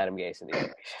mention Adam Gase in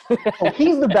the equation.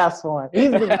 He's the best one.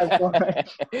 He's the best one.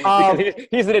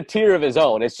 He's in a tier of his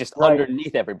own. It's just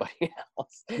underneath everybody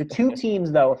else. The 2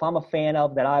 teams, though, if I'm a fan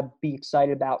of, that I'd be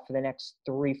excited about for the next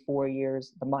 3-4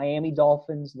 years, the Miami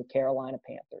Dolphins, the Carolina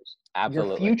Panthers.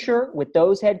 Absolutely. Your future with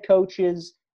those head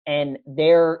coaches and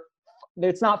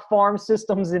it's not farm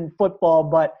systems in football,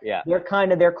 but they're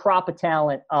kind of their crop of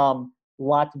talent. A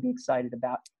lot to be excited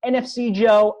about. NFC,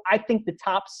 Joe, I think the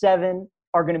top 7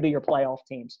 are going to be your playoff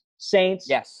teams. Saints,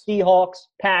 Seahawks,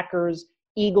 Packers,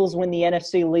 Eagles win the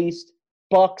NFC least,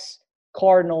 Bucks,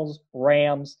 Cardinals,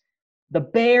 Rams. The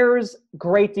Bears,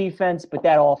 great defense, but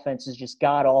that offense is just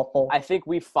god-awful. I think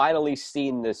we've finally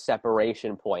seen the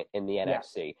separation point in the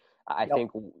NFC. I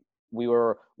think we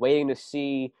were waiting to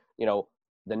see,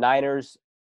 the Niners,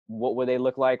 what would they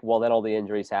look like? Well, then all the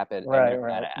injuries happened. Right.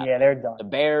 Yeah, they're done. The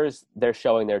Bears, they're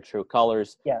showing their true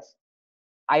colors. Yes.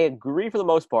 I agree for the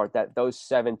most part that those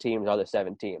 7 teams are the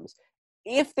 7 teams.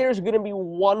 If there's going to be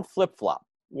one flip-flop,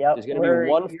 there's going to be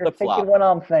one flip-flop. You're thinking what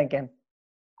I'm thinking.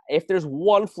 If there's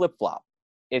one flip-flop,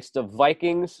 it's the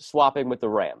Vikings swapping with the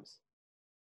Rams.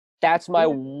 That's my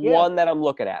one that I'm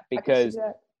looking at because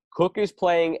Cook is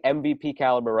playing MVP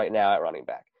caliber right now at running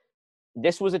back.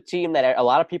 This was a team that a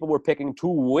lot of people were picking to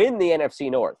win the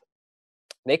NFC North.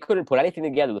 They couldn't put anything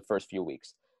together the first few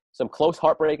weeks. Some close,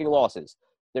 heartbreaking losses.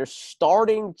 They're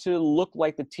starting to look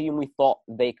like the team we thought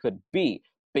they could be.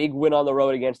 Big win on the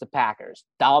road against the Packers.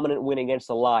 Dominant win against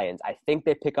the Lions. I think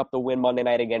they pick up the win Monday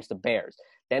night against the Bears.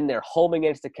 Then they're home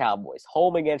against the Cowboys,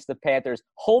 home against the Panthers,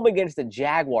 home against the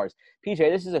Jaguars. PJ,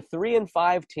 this is a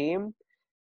 3-5 team.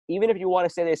 Even if you want to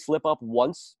say they slip up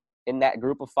once in that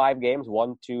group of 5 games,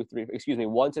 once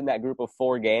in that group of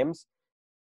 4 games,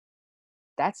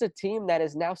 that's a team that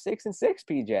is now 6-6,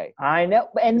 PJ. I know.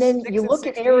 And then you look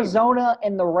at Arizona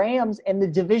and the Rams and the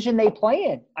division they play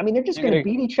in. I mean, they're just going to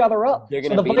beat each other up. So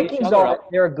the Vikings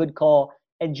they're a good call.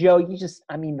 And Joe,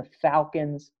 the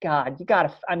Falcons, God,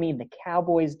 the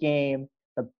Cowboys game,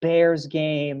 the Bears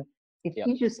game. If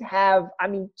you just have,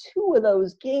 2 of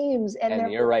those games and they're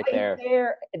you're right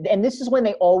there. And this is when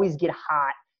they always get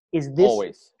hot. Is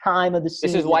this time of the season?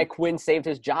 This is why Quinn saved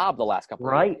his job the last couple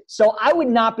of years. Right. So I would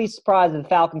not be surprised if the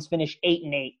Falcons finish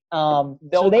 8-8.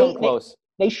 They'll come close.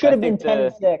 They should have been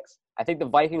 10-6. I think the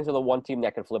Vikings are the one team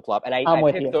that can flip-flop. And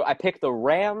I picked the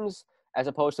Rams as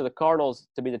opposed to the Cardinals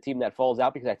to be the team that falls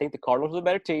out because I think the Cardinals are the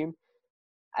better team.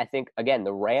 I think, again,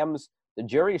 the Rams, the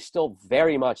jury is still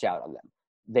very much out on them.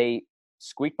 They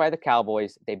squeaked by the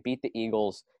Cowboys. They beat the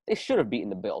Eagles. They should have beaten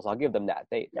the Bills. I'll give them that.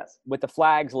 With the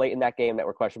flags late in that game that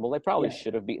were questionable, they probably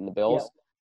should have beaten the Bills. Yeah.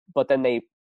 But then they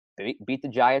beat the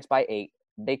Giants by 8.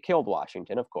 They killed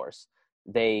Washington, of course.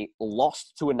 They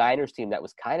lost to a Niners team that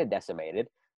was kind of decimated.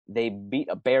 They beat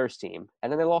a Bears team,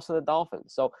 and then they lost to the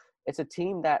Dolphins. So it's a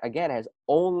team that, again, has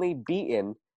only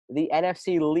beaten the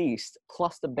NFC least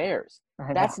plus the Bears.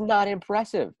 That's not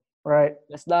impressive. Right.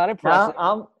 That's not impressive.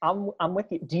 No, I'm with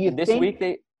you. Do you this think week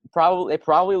they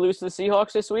probably lose to the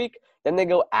Seahawks this week? Then they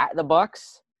go at the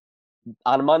Bucks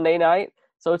on Monday night.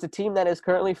 So it's a team that is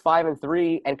currently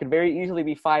 5-3 and could very easily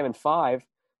be 5-5.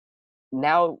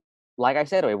 Now, like I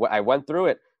said, I went through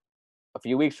it. A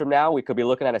few weeks from now, we could be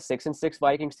looking at a 6-6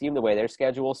 Vikings team the way their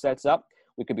schedule sets up.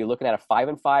 We could be looking at a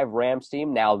 5-5 Rams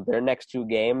team. Now, their next 2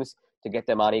 games to get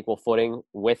them on equal footing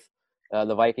with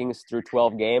the Vikings through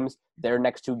 12 games. Their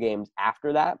next 2 games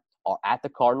after that are at the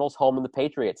Cardinals, home of the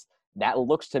Patriots. That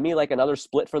looks to me like another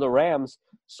split for the Rams.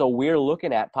 So we're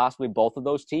looking at possibly both of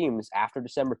those teams after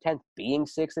December 10th being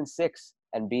 6-6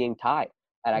 and being tied.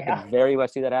 And I could very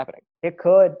much see that happening. It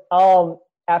could.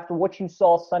 After what you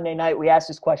saw Sunday night, we asked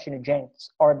this question to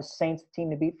James. Are the Saints the team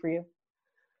to beat for you?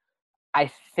 I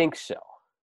think so.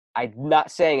 I'm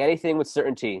not saying anything with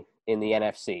certainty in the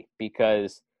NFC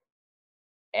because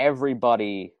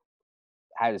everybody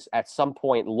has at some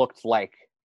point looked like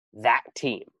that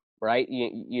team, right?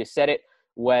 You said it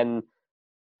when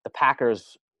the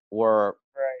Packers were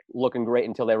looking great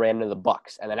until they ran into the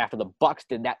Bucs. And then after the Bucs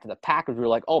did that to the Packers, we were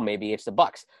like, oh, maybe it's the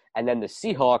Bucs. And then the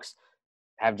Seahawks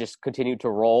have just continued to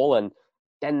roll, and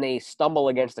then they stumble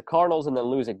against the Cardinals and then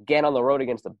lose again on the road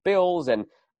against the Bills. And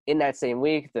in that same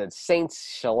week, the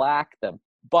Saints shellac the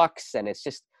Bucs, and it's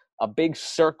just a big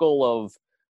circle of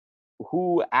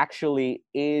who actually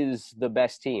is the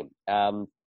best team.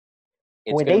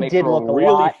 It's going to make for a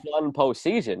really fun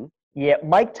postseason. Yeah,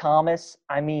 Mike Thomas,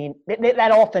 I mean,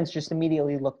 that offense just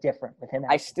immediately looked different with him.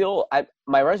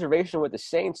 My reservation with the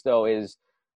Saints, though, is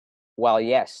while,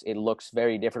 yes, it looks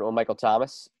very different with Michael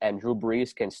Thomas and Drew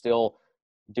Brees can still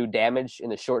do damage in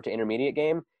the short to intermediate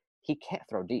game, he can't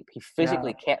throw deep. He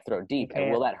physically can't throw deep.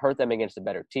 And will that hurt them against the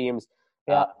better teams?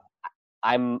 Yeah.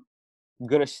 I'm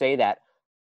going to say that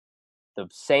the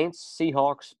Saints,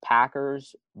 Seahawks,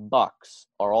 Packers, Bucs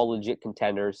are all legit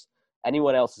contenders.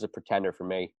 Anyone else is a pretender for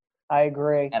me. I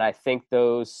agree. And I think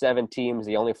those 7 teams,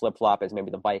 the only flip-flop is maybe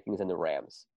the Vikings and the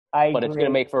Rams. But it's going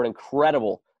to make for an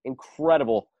incredible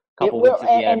couple weeks of the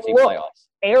NFC playoffs.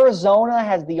 Arizona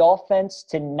has the offense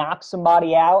to knock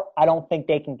somebody out. I don't think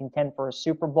they can contend for a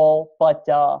Super Bowl. But,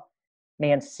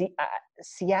 man,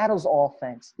 Seattle's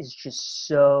offense is just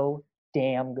so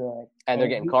damn good. And they're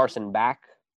getting Carson back.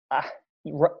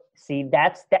 See,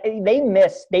 they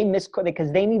miss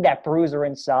because they need that bruiser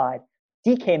inside.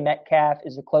 DK Metcalf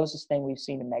is the closest thing we've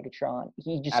seen to Megatron.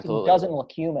 He doesn't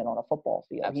look human on a football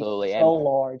field. Absolutely. He's so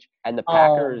large. And the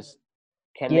Packers,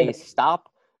 can they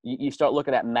stop? You start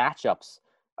looking at matchups.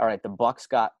 All right, the Bucs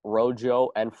got Rojo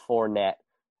and Fournette.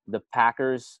 The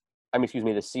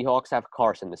Seahawks have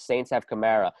Carson. The Saints have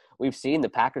Kamara. We've seen the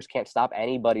Packers can't stop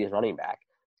anybody's running back.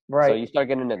 Right. So you start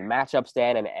getting into the matchup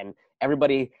stand, and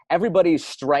everybody's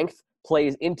strength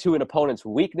plays into an opponent's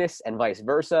weakness and vice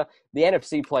versa. The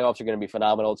NFC playoffs are going to be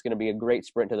phenomenal. It's going to be a great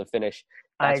sprint to the finish.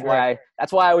 That's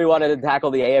why we wanted to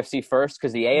tackle the AFC first,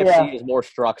 because the AFC is more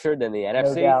structured than the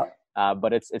NFC. No doubt.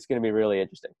 But it's going to be really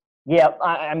interesting. Yeah,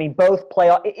 I mean, both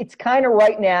playoff. It's kind of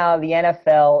right now the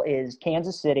NFL is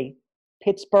Kansas City,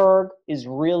 Pittsburgh is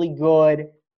really good,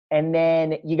 and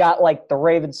then you got like the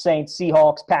Ravens, Saints,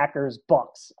 Seahawks, Packers,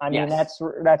 Bucs. I mean,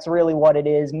 that's really what it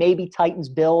is. Maybe Titans,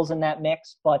 Bills in that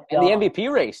mix, but and the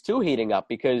MVP race too heating up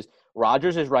because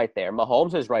Rodgers is right there,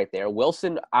 Mahomes is right there.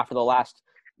 Wilson, after the last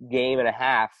game and a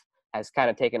half, has kind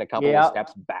of taken a couple of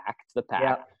steps back to the pack.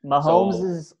 Yeah. Mahomes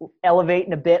is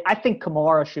elevating a bit. I think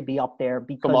Kamara should be up there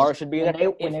because Kamara should be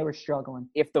when they were struggling.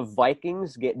 If the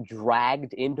Vikings get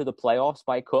dragged into the playoffs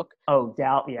by Cook,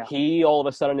 he all of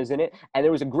a sudden is in it. And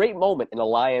there was a great moment in the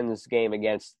Lions game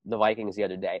against the Vikings the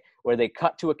other day where they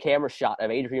cut to a camera shot of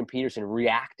Adrian Peterson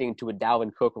reacting to a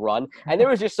Dalvin Cook run. And there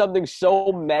was just something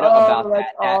so meta about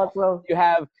that. Awesome. You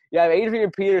have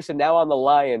Adrian Peterson now on the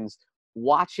Lions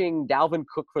watching Dalvin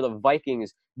Cook for the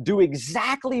Vikings do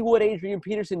exactly what Adrian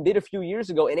Peterson did a few years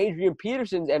ago in Adrian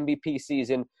Peterson's MVP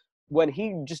season when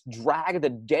he just dragged the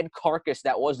dead carcass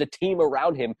that was the team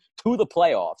around him to the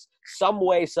playoffs some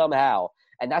way, somehow.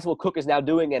 And that's what Cook is now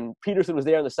doing, and Peterson was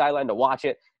there on the sideline to watch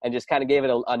it and just kind of gave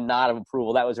it a nod of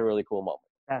approval. That was a really cool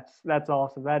moment. That's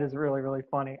awesome. That is really, really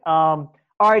funny. All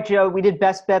right, Joe, we did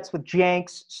best bets with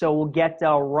Jenks, so we'll get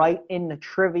right into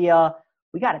trivia.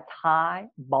 We got a tie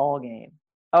ball game.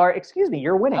 Or, excuse me,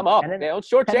 you're winning. I'm up. Don't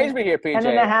shortchange me here, PJ.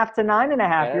 10.5 to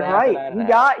 9.5. You're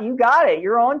right. You got it.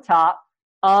 You're on top.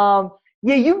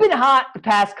 You've been hot the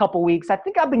past couple weeks. I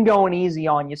think I've been going easy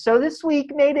on you. So this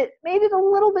week made it a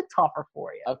little bit tougher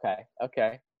for you.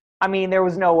 Okay. I mean, there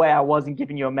was no way I wasn't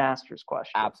giving you a Masters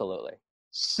question. Absolutely.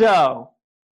 So,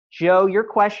 Joe, your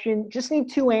question, just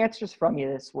need 2 answers from you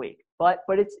this week. But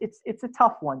it's a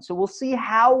tough one. So we'll see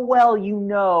how well you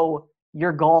know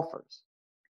your golfers.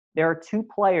 There are 2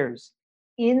 players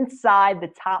inside the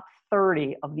top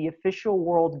 30 of the official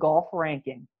world golf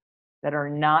ranking that are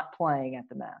not playing at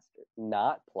the Masters.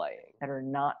 Not playing. That are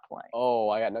not playing. Oh,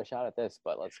 I got no shot at this,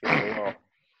 but let's give it a roll.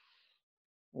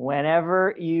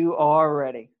 Whenever you are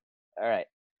ready. All right.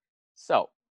 So,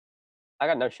 I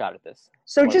got no shot at this.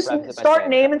 So I wanna just preface it by start saying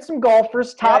that. naming some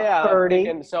golfers, top Yeah, I'm 30.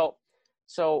 thinking, so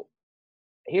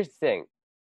here's the thing.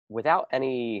 Without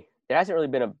any, there hasn't really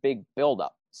been a big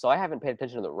build-up, so I haven't paid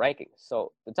attention to the rankings.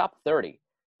 So the top 30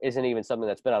 isn't even something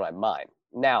that's been on my mind.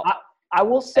 Now, I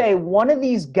will say one of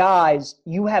these guys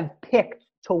you have picked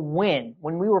to win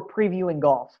when we were previewing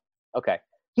golf. okay,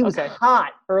 He was Okay.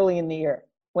 hot early in the year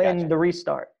when Gotcha. the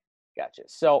restart. gotcha.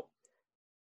 So,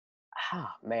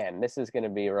 man, this is going to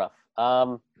be rough.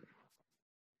 The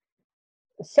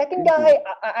second guy,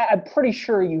 I'm pretty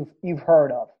sure you've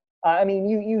heard of. I mean,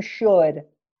 you should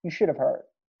have heard.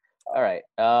 All right.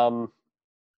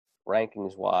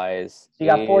 Rankings wise, So you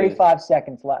got 45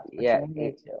 seconds left. but Yeah, you only need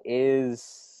it two.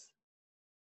 is.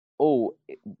 Oh,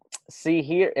 see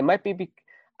here, it might be.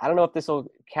 I don't know if this will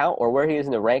count or where he is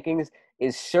in the rankings.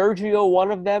 Is Sergio one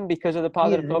of them because of the He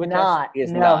positive is COVID not. test? He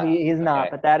is no, not. he's not. Okay.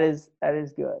 But that is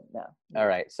good. No. All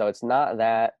right, so it's not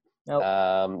that. Nope.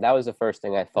 That was the first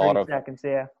thing I thought 3 of. seconds.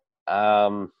 Yeah.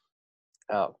 Oh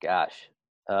gosh.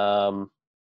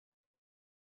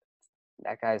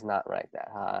 That guy's not ranked that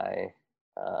high.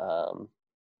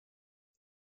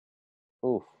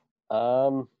 Oof.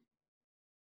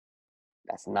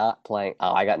 That's not playing.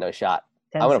 Oh, I got no shot.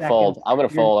 10 I'm gonna fold. seconds. I'm gonna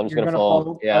fold. I'm just You're gonna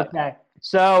fold. Yeah. Okay.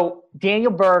 So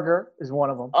Daniel Berger is one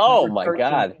of them. Oh, Number my 13.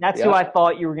 God. That's Yep. who I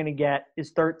thought you were going to get.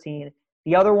 Is 13.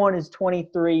 The other one is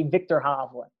 23. Victor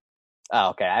Hovland. Oh,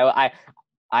 okay. I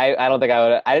don't think I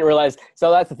would. I didn't realize. So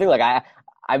that's the thing. Like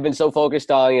I've been so focused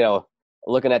on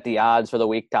looking at the odds for the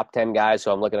week, top 10 guys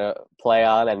who I'm looking to play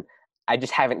on, and I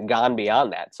just haven't gone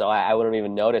beyond that. So I wouldn't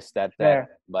even notice that.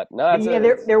 Fair. But no,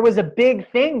 that's there was a big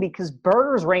thing because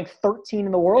Berger's ranked 13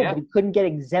 in the world, Yeah. but he couldn't get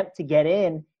exempt to get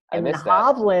in. I And then missed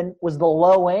that. Hovland was the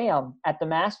low am at the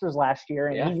Masters last year,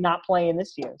 and Yeah. he's not playing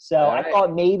this year. So All I right.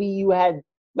 thought maybe you had.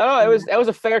 No, that was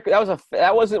a fair.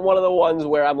 That wasn't one of the ones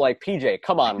where I'm like, PJ,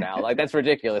 come on now, like that's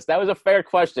ridiculous. That was a fair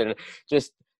question.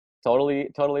 Just totally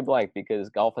blank because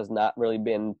golf has not really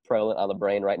been prevalent on the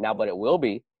brain right now, but it will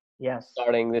be Yes.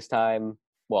 starting this time.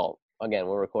 Well, again,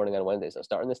 we're recording on Wednesday, so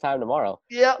starting this time tomorrow.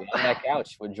 Yep. On that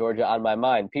couch with Georgia on my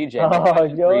mind. PJ,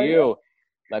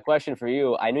 my question for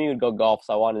you. I knew you'd go golf,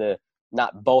 so I wanted to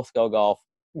not both go golf.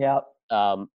 Yep.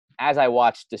 As I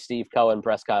watched the Steve Cohen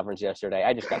press conference yesterday,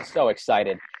 I just got so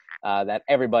excited that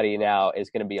everybody now is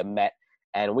going to be a Met,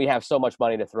 and we have so much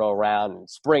money to throw around. And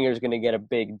Springer's going to get a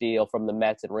big deal from the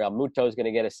Mets, and Real Muto's going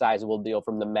to get a sizable deal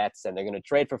from the Mets, and they're going to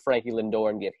trade for Frankie Lindor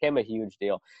and give him a huge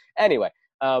deal. Anyway,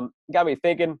 got me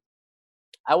thinking.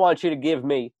 I want you to give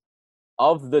me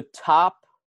of the top.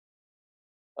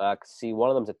 See, one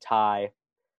of them's a tie.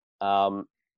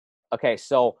 Okay,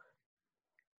 so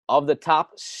of the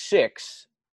top 6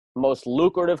 most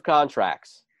lucrative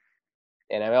contracts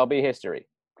in MLB history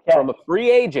Okay. from a free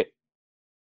agent,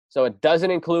 so it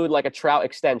doesn't include like a Trout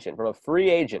extension, from a free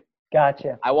agent,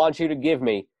 Gotcha. I want you to give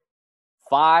me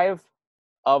 5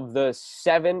 of the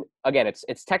 7. Again,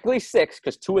 it's technically 6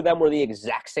 because 2 of them were the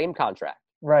exact same contract.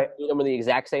 Right. 2 of them were the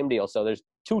exact same deal. So there's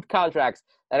 2 contracts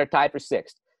that are tied for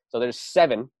 6th. So there's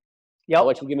 7. I Yep.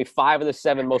 want you to give me 5 of the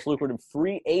 7 most lucrative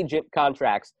free agent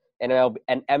contracts in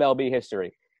MLB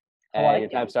history. And like your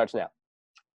time starts now.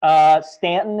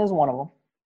 Stanton is one of them.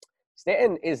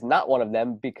 Stanton is not one of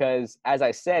them because, as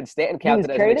I said, Stanton He was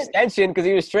counted as an traded? extension because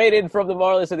he was traded from the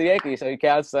Marlins to the Yankees, so he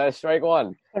counts strike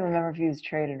 1. I don't remember if he was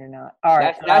traded or not. All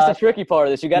right. That's the tricky part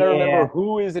of this. You got to yeah. remember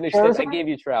who is an extension. I Scherzer? gave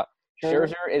you Trout. Scherzer?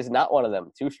 Scherzer is not one of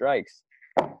them. 2 strikes.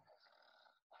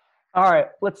 All right,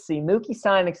 let's see. Mookie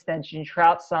signed an extension.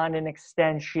 Trout signed an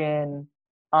extension.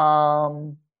 I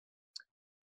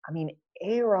mean,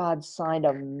 A-Rod signed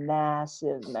a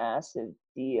massive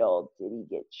deal. Did he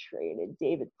get traded?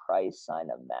 David Price signed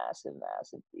a massive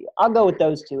deal. I'll go with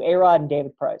those 2, A-Rod and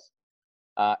David Price.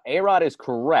 A-Rod is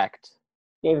correct.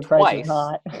 David Price Twice. is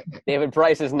not. David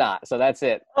Price is not. So that's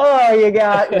it. Oh, you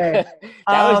got me.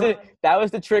 that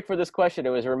was the trick for this question. It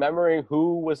was remembering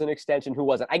who was an extension, who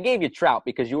wasn't. I gave you Trout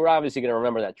because you were obviously going to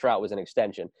remember that Trout was an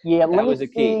extension. Yeah, That was the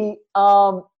key.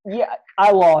 see. Yeah,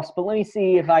 I lost, but let me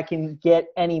see if I can get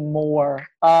any more.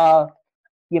 Yeah,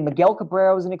 Miguel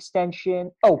Cabrera was an extension.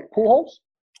 Oh, Pujols?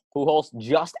 Pujols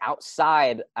just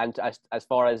outside, and as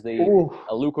far as the Ooh.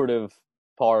 lucrative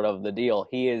part of the deal,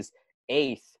 he is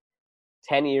 8th,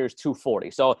 10 years,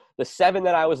 240. So the 7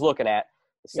 that I was looking at,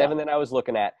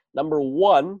 number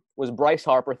 1 was Bryce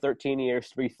Harper, 13 years,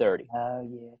 330. Oh,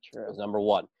 yeah, true. That was number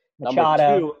 1.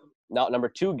 Machado. Number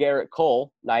 2, Garrett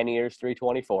Cole, 9 years,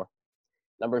 324.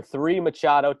 Number 3,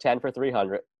 Machado, 10 for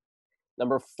 300.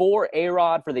 Number 4,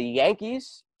 A-Rod for the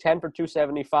Yankees, 10 for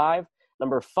 275.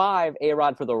 Number 5,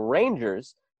 A-Rod for the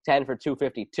Rangers, 10 for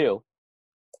 252.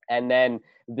 And then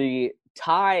the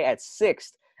tie at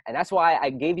 6th. And that's why I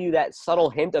gave you that subtle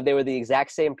hint of they were the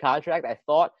exact same contract. I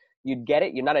thought you'd get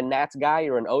it. You're not a Nats guy.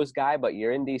 You're an O's guy, but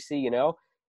you're in D.C., you know.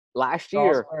 Last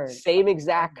year, same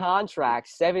exact contract,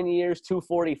 7 years,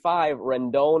 245,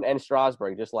 Rendon and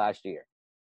Strasburg just last year.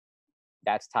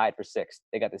 That's tied for 6th.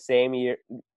 They got the same year,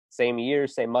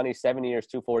 same money, 7 years,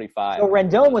 245. So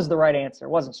Rendon was the right answer. It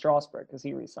wasn't Strasburg because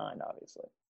he re-signed, obviously.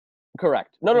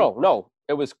 Correct. No.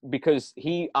 It was because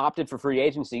he opted for free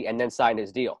agency and then signed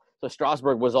his deal. So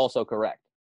Strasburg was also correct.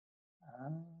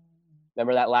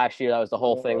 Remember that last year? That was the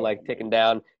whole thing, like ticking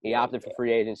down. He opted for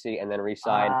free agency and then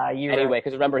re-signed. Anyway,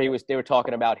 because remember they were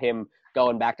talking about him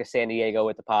going back to San Diego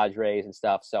with the Padres and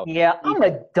stuff. So yeah, I'm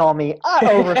a dummy. I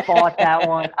overthought that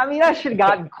one. I mean, I should have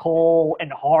gotten Cole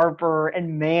and Harper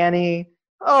and Manny.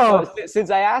 Oh, since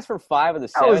I asked for 5 of the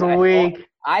 7, that was weak.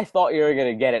 I thought you were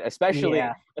going to get it,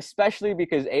 especially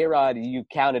because A-Rod, you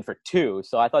counted for 2,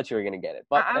 so I thought you were going to get it.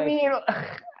 But I mean,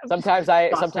 sometimes I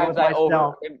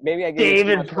over. Maybe I give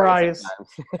David Price.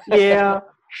 Yeah,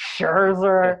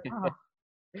 Scherzer.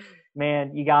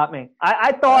 Man, you got me.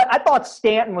 I thought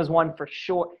Stanton was one for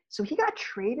sure. So he got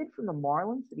traded from the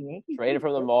Marlins to the Yankees. Traded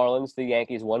from the Marlins to the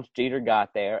Yankees once Jeter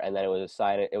got there, and then he was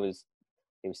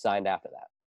signed after that.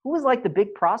 Who was like the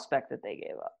big prospect that they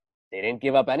gave up? They didn't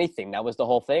give up anything. That was the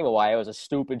whole thing of why it was a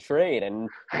stupid trade, and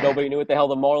nobody knew what the hell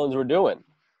the Marlins were doing.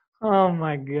 Oh,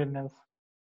 my goodness.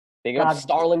 They got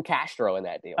Starlin Castro in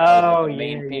that deal. Oh, the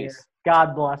main piece.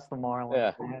 God bless the Marlins.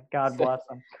 Yeah. Man. God bless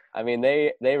them. I mean,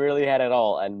 they really had it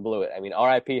all and blew it. I mean,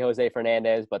 R.I.P. Jose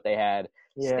Fernandez, but they had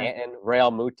Stanton,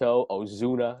 Real Muto,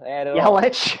 Ozuna. They had it all.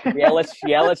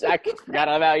 Yelich. I forgot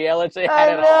about Yelich. They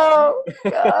had it all.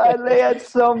 God, they had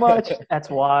so much. That's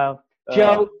wild.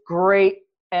 Joe, great,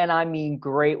 and I mean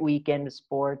great weekend of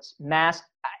sports.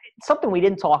 Something we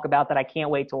didn't talk about that I can't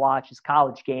wait to watch is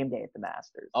College Game Day at the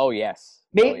Masters. Oh, yes.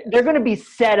 They're going to be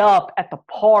set up at the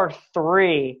par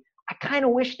 3. I kind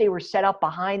of wish they were set up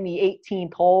behind the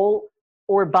 18th hole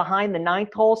or behind the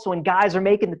 9th hole, so when guys are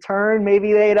making the turn,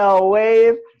 maybe they'd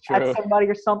wave at somebody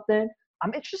or something.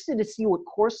 I'm interested to see what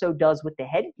Corso does with the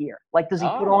headgear. Like, does he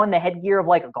put on the headgear of,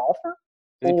 like, a golfer?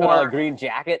 Does he put on a green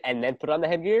jacket and then put on the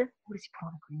headgear? What does he put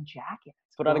on a green jacket?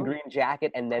 Put on a green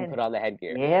jacket and then put on the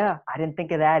headgear. Yeah, I didn't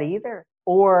think of that either.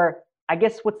 Or, I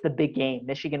guess, what's the big game?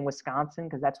 Michigan, Wisconsin,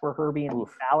 because that's where Herbie and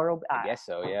Fowler will be. I guess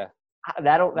so, yeah.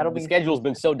 That'll the be. The schedule's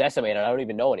been so decimated, I don't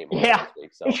even know anymore. Yeah, this week,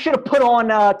 so. They should have put on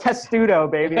Testudo,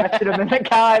 baby. That should have been the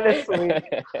guy this week.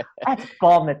 That's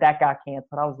bummed that got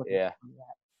canceled. I was looking for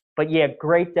that. But yeah,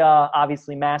 great.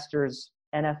 Obviously, Masters,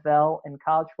 NFL, and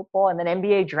college football, and then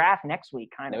NBA draft next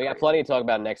week. We got plenty to talk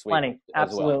about next week. Plenty,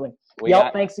 absolutely. Well.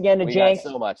 Thanks again to Jenks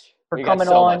so much for coming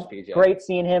on. Great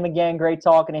seeing him again. Great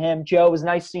talking to him. Joe, it was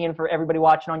nice seeing for everybody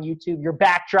watching on YouTube. Your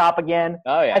backdrop again.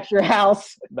 Oh yeah, at your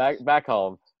house. Back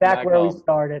home. Back where we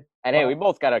started. And hey, we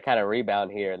both got to kind of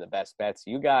rebound here in the best bets.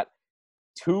 You got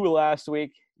 2 last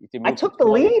week. I took the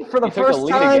lead for the first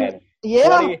time. Again.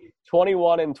 Yeah.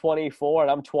 21 and 24,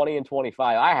 and I'm 20 and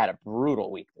 25. I had a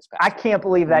brutal week this past week. I can't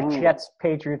believe that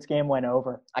Jets-Patriots game went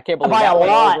over. I can't believe that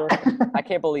went over. I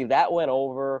can't believe that went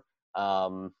over.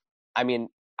 I mean,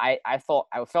 I felt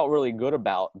really good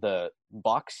about the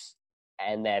Bucks,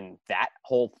 and then that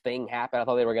whole thing happened. I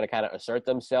thought they were going to kind of assert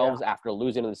themselves after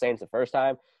losing to the Saints the first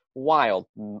time.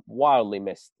 Wildly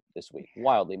missed this week.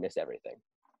 Wildly missed everything.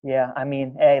 Yeah, I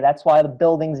mean, hey, that's why the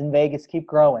buildings in Vegas keep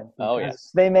growing. Oh, yeah.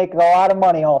 They make a lot of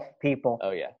money off people. Oh,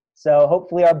 yeah. So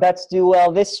hopefully our bets do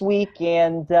well this week.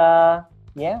 And,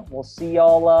 we'll see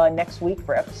y'all next week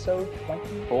for episode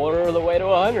 20. Quarter of the way to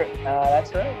 100.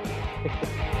 That's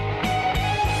right.